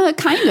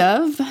 Kind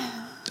of.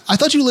 I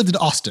thought you lived in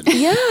Austin.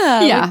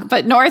 Yeah,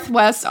 but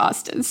Northwest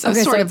Austin. So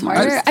Okay, sort so of it's Mars.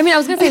 harder. I mean, I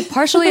was going to say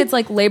partially it's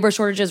like labor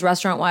shortages,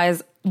 restaurant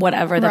wise,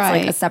 whatever. That's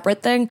like Right. a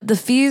separate thing. The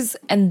fees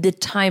and the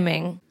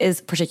timing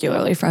is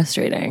particularly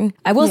frustrating.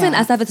 I will say in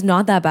Yeah. SF, it's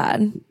not that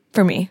bad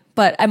for me,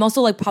 but I'm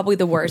also like probably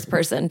the worst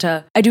person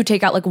I do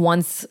takeout like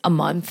once a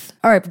month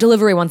or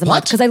delivery once a month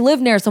What? because I live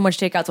near so much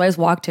takeout. So I just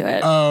walk to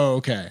it. Oh,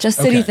 okay. Just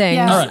city Okay. things.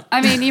 Yeah, All right.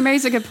 I mean, you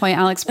raise a good point,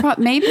 Alex.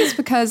 Maybe it's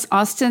because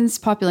Austin's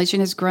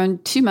population has grown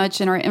too much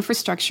and our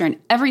infrastructure in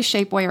every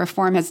shape, way, or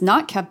form has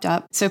not kept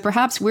up. So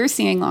perhaps we're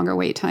seeing longer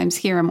wait times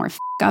here and more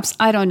ups,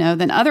 I don't know,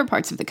 than other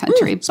parts of the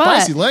country.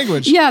 Spicy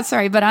language. Yeah,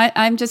 sorry, but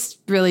I'm just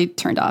really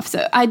turned off.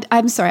 So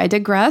I'm sorry, I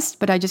digressed,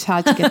 but I just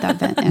had to get that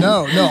vent in.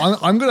 No,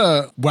 I'm going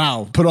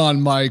to, put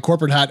on my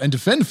corporate hat and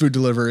defend food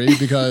delivery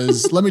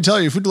because let me tell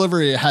you, food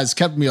delivery has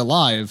kept me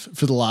alive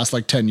for the last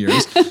like 10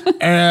 years.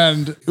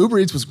 And Uber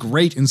Eats was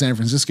great in San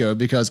Francisco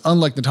because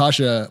unlike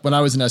Natasha, when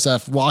I was in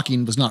SF,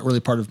 walking was not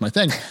really part of my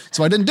thing.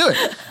 So I didn't do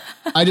it.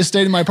 I just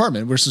stayed in my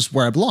apartment, which is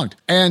where I belonged.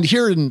 And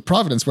here in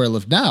Providence, where I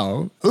live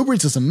now, Uber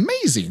Eats is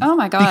amazing. Oh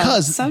my God,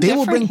 Because so they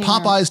will bring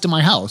different here. Popeyes to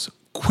my house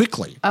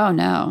quickly. Oh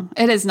no,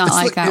 it is not It's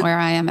like like- that where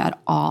I am at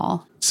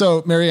all.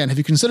 So, Marianne, have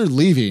you considered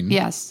leaving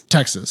Yes.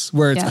 Texas,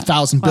 where it's Yeah.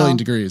 1,000 billion Well-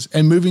 degrees,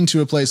 and moving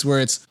to a place where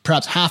it's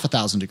perhaps half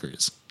 1,000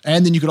 degrees?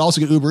 And then you could also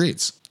get Uber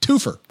Eats.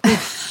 Twofer.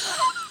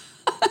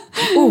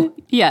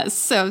 Yes.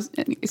 So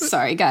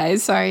sorry,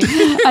 guys. Sorry.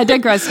 I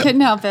digress.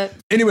 Couldn't help it.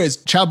 Anyways,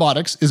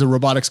 Chowbotics is a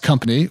robotics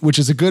company, which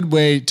is a good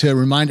way to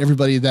remind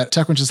everybody that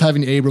TechCrunch is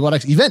having a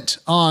robotics event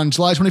on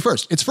July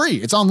 21st. It's free.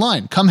 It's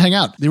online. Come hang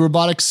out. The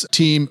robotics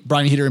team,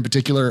 Brian Heater in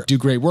particular, do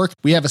great work.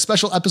 We have a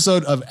special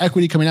episode of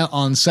Equity coming out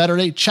on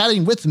Saturday,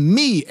 chatting with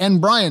me and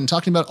Brian,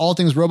 talking about all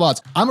things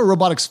robots. I'm a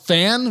robotics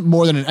fan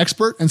more than an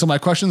expert, and so my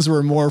questions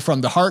were more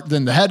from the heart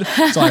than the head.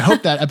 So I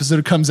hope that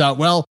episode comes out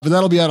well. But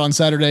that'll be out on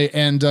Saturday.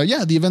 And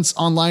the event's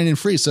online and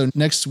free. So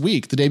next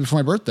week, the day before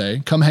my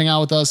birthday, come hang out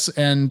with us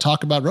and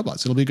talk about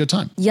robots. It'll be a good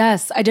time.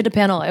 Yes, I did a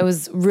panel. It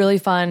was really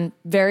fun,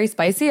 very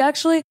spicy,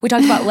 actually. We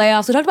talked about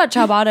layoffs. We talked about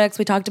Chowbotics.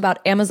 We talked about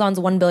Amazon's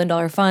 $1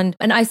 billion fund.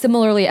 And I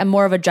similarly am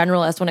more of a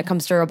generalist when it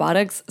comes to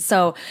robotics.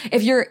 So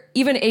if you're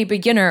even a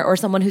beginner or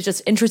someone who's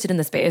just interested in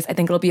the space, I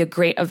think it'll be a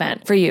great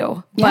event for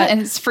you. Yeah,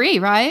 and it's free,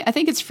 right? I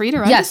think it's free to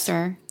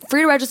register,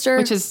 Free to register,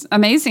 which is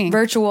amazing.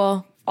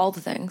 virtual, all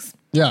the things.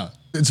 Yeah,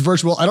 it's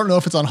virtual. I don't know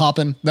if it's on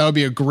Hopin. That would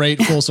be a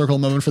great full circle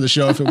moment for the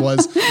show if it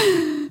was.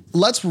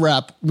 Let's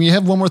wrap. We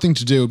have one more thing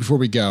to do before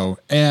we go,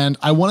 and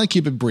I want to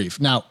keep it brief.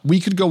 Now, we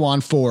could go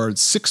on for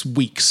 6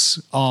 weeks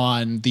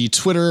on the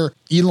Twitter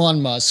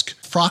Elon Musk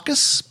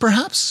fracas,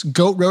 perhaps?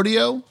 Goat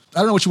rodeo? I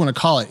don't know what you want to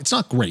call it. It's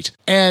not great.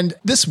 And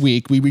this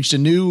week, we reached a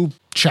new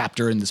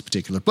chapter in this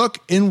particular book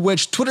in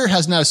which Twitter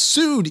has now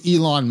sued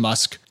Elon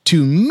Musk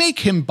to make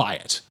him buy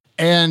it.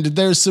 And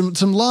there's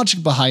some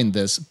logic behind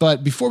this.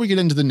 But before we get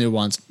into the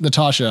nuance,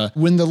 Natasha,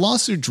 when the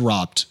lawsuit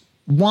dropped,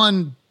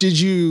 one, did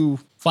you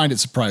find it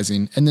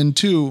surprising? And then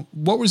two,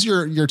 what was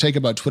your take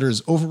about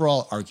Twitter's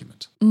overall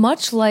argument?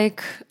 Much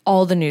like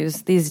all the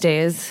news these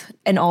days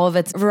and all of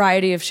its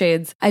variety of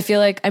shades, I feel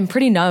like I'm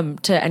pretty numb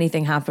to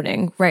anything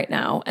happening right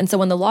now. And so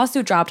when the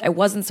lawsuit dropped, I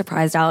wasn't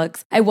surprised,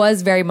 Alex. I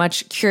was very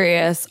much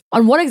curious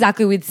on what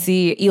exactly we'd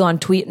see Elon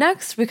tweet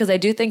next, because I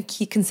do think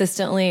he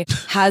consistently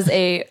has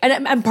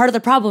and I'm part of the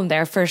problem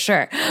there for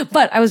sure.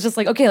 But I was just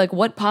like, okay, like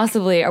what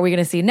possibly are we going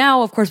to see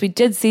now? Of course, we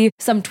did see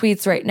some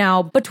tweets right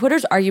now, but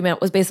Twitter's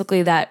argument was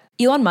basically that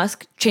Elon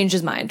Musk changed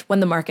his mind when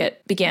the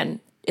market began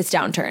its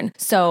downturn.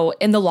 So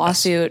in the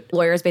lawsuit,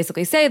 lawyers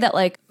basically say that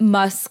like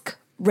Musk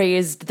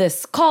raised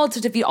this call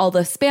to defeat all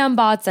the spam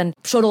bots and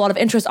showed a lot of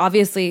interest,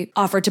 obviously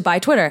offered to buy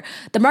Twitter.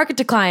 The market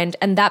declined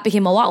and that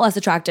became a lot less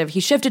attractive. He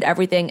shifted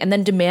everything and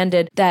then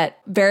demanded that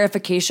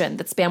verification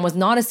that spam was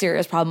not a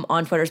serious problem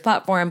on Twitter's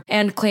platform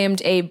and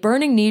claimed a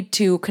burning need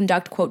to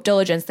conduct, quote,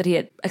 diligence that he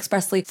had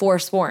expressly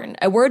forsworn,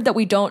 a word that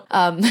we don't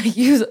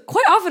use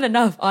quite often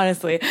enough,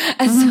 honestly.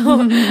 And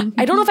so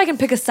I don't know if I can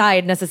pick a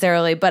side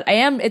necessarily, but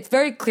it's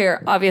very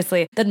clear,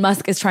 obviously, that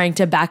Musk is trying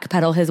to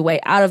backpedal his way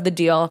out of the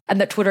deal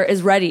and that Twitter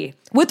is ready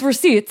with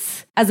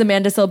receipts, as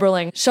Amanda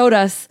Silberling showed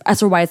us, as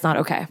for why it's not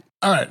okay.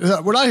 All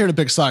right, we're not here to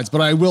pick sides,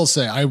 but I will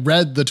say I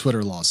read the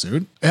Twitter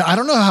lawsuit. I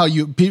don't know how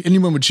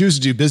anyone would choose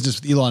to do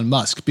business with Elon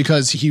Musk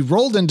because he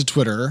rolled into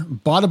Twitter,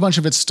 bought a bunch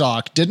of its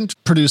stock,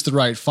 didn't produce the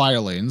right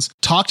filings,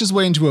 talked his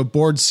way into a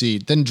board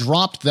seat, then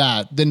dropped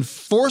that, then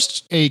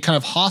forced a kind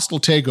of hostile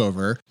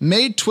takeover,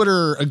 made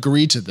Twitter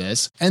agree to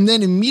this, and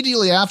then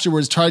immediately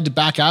afterwards tried to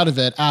back out of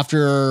it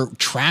after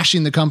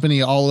trashing the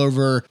company all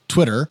over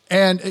Twitter.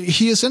 And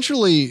he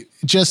essentially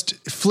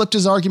just flipped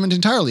his argument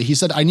entirely. He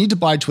said, I need to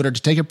buy Twitter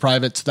to take it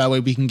private so that way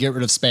we can get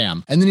rid of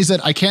spam. And then he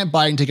said, I can't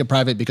buy it and take it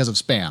private because of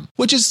spam,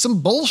 which is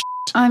some bullshit.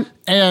 And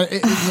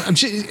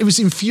it was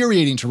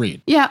infuriating to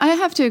read. Yeah, I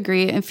have to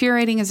agree.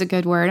 Infuriating is a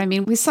good word. I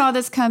mean, we saw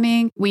this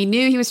coming. We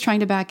knew he was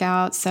trying to back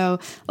out. So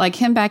like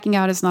him backing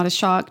out is not a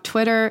shock.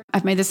 Twitter,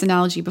 I've made this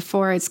analogy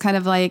before. It's kind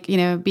of like,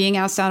 being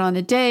asked out on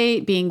a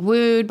date, being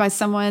wooed by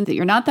someone that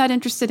you're not that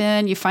interested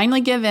in. You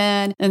finally give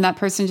in and that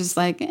person just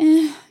like,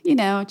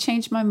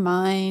 changed my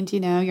mind.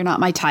 You're not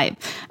my type.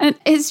 And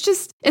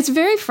it's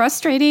very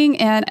frustrating.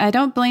 And I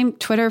don't blame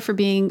Twitter for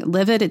being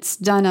livid. It's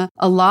done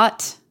a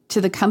lot to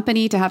the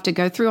company to have to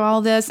go through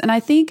all this. And I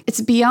think it's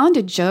beyond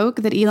a joke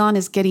that Elon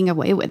is getting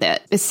away with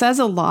it. It says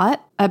a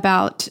lot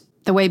about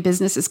the way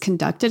business is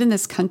conducted in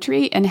this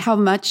country and how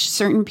much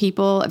certain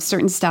people of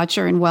certain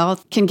stature and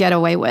wealth can get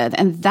away with.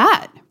 And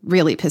that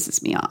really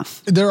pisses me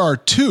off. There are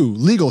two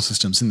legal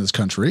systems in this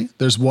country.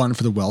 There's one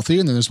for the wealthy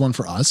and then there's one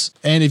for us.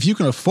 And if you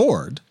can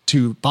afford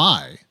to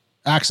buy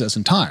access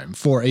and time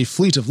for a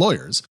fleet of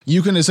lawyers,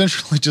 you can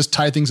essentially just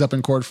tie things up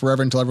in court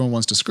forever until everyone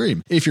wants to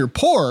scream. If you're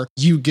poor,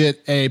 you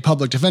get a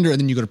public defender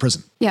and then you go to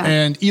prison. Yeah.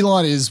 And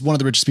Elon is one of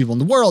the richest people in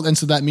the world. And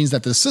so that means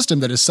that the system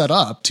that is set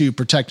up to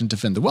protect and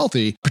defend the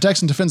wealthy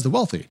protects and defends the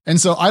wealthy.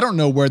 And so I don't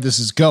know where this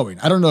is going.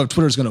 I don't know if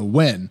Twitter's going to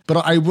win, but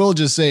I will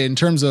just say in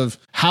terms of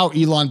how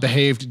Elon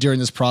behaved during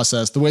this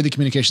process, the way the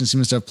communication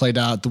seems to have played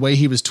out, the way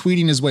he was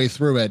tweeting his way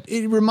through it,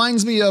 it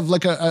reminds me of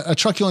like a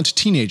truculent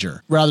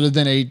teenager rather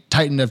than a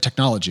titan of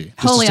technology.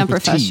 Wholly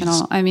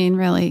unprofessional. I mean,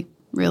 really,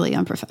 really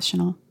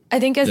unprofessional. I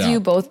think as you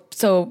both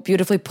so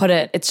beautifully put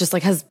it, it's just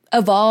like has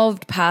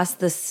evolved past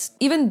this,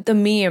 even the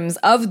memes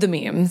of the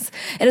memes,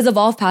 it has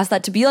evolved past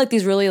that to be like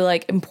these really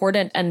like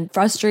important and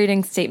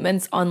frustrating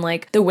statements on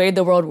like the way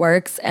the world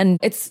works. And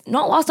it's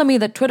not lost on me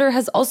that Twitter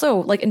has also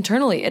like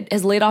internally, it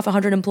has laid off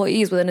 100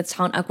 employees within its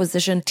talent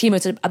acquisition team.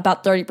 It's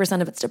about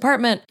 30% of its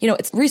department.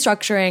 It's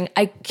restructuring.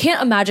 I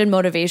can't imagine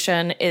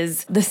motivation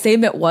is the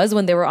same it was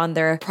when they were on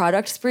their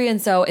product spree. And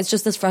so it's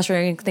just this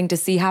frustrating thing to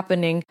see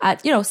happening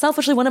at,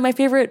 selfishly one of my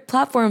favorite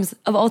platforms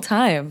of all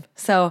time.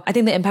 So I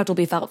think the impact will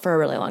be felt for a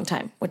really long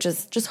time, which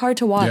is just hard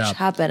to watch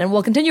happen. And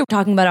we'll continue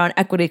talking about it on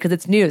Equity because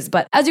it's news.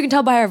 But as you can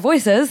tell by our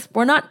voices,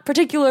 we're not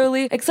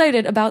particularly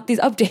excited about these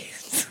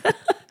updates.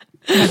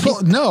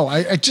 Well, no,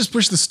 I just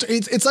wish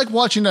it's like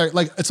watching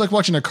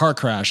a car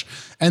crash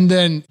and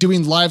then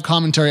doing live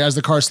commentary as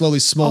the car slowly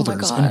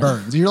smolders and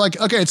burns. You're like,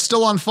 okay, it's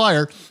still on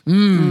fire.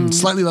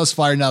 Slightly less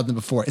fire now than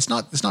before. It's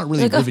not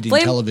really like riveting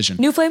television.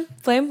 New flame?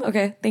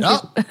 Okay, thank you.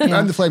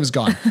 And the flame is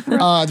gone.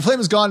 The flame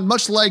is gone,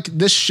 much like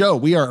this show.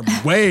 We are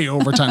way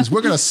over time. So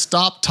we're going to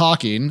stop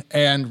talking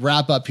and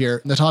wrap up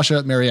here.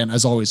 Natasha, Marianne,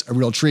 as always, a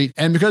real treat.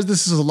 And because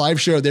this is a live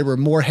show, there were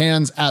more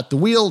hands at the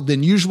wheel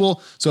than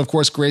usual. So of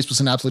course, Grace was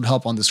an absolute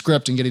help on the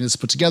script and getting this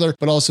put together,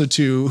 but also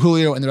to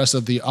Julio and the rest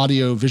of the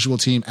audio visual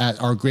team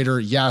at our greater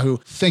Yahoo.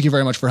 Thank you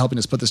very much for helping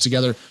us put this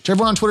together. To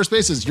everyone on Twitter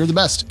Spaces, you're the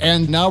best.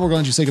 And now we're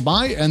going to say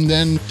goodbye and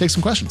then take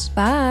some questions.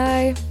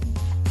 Bye.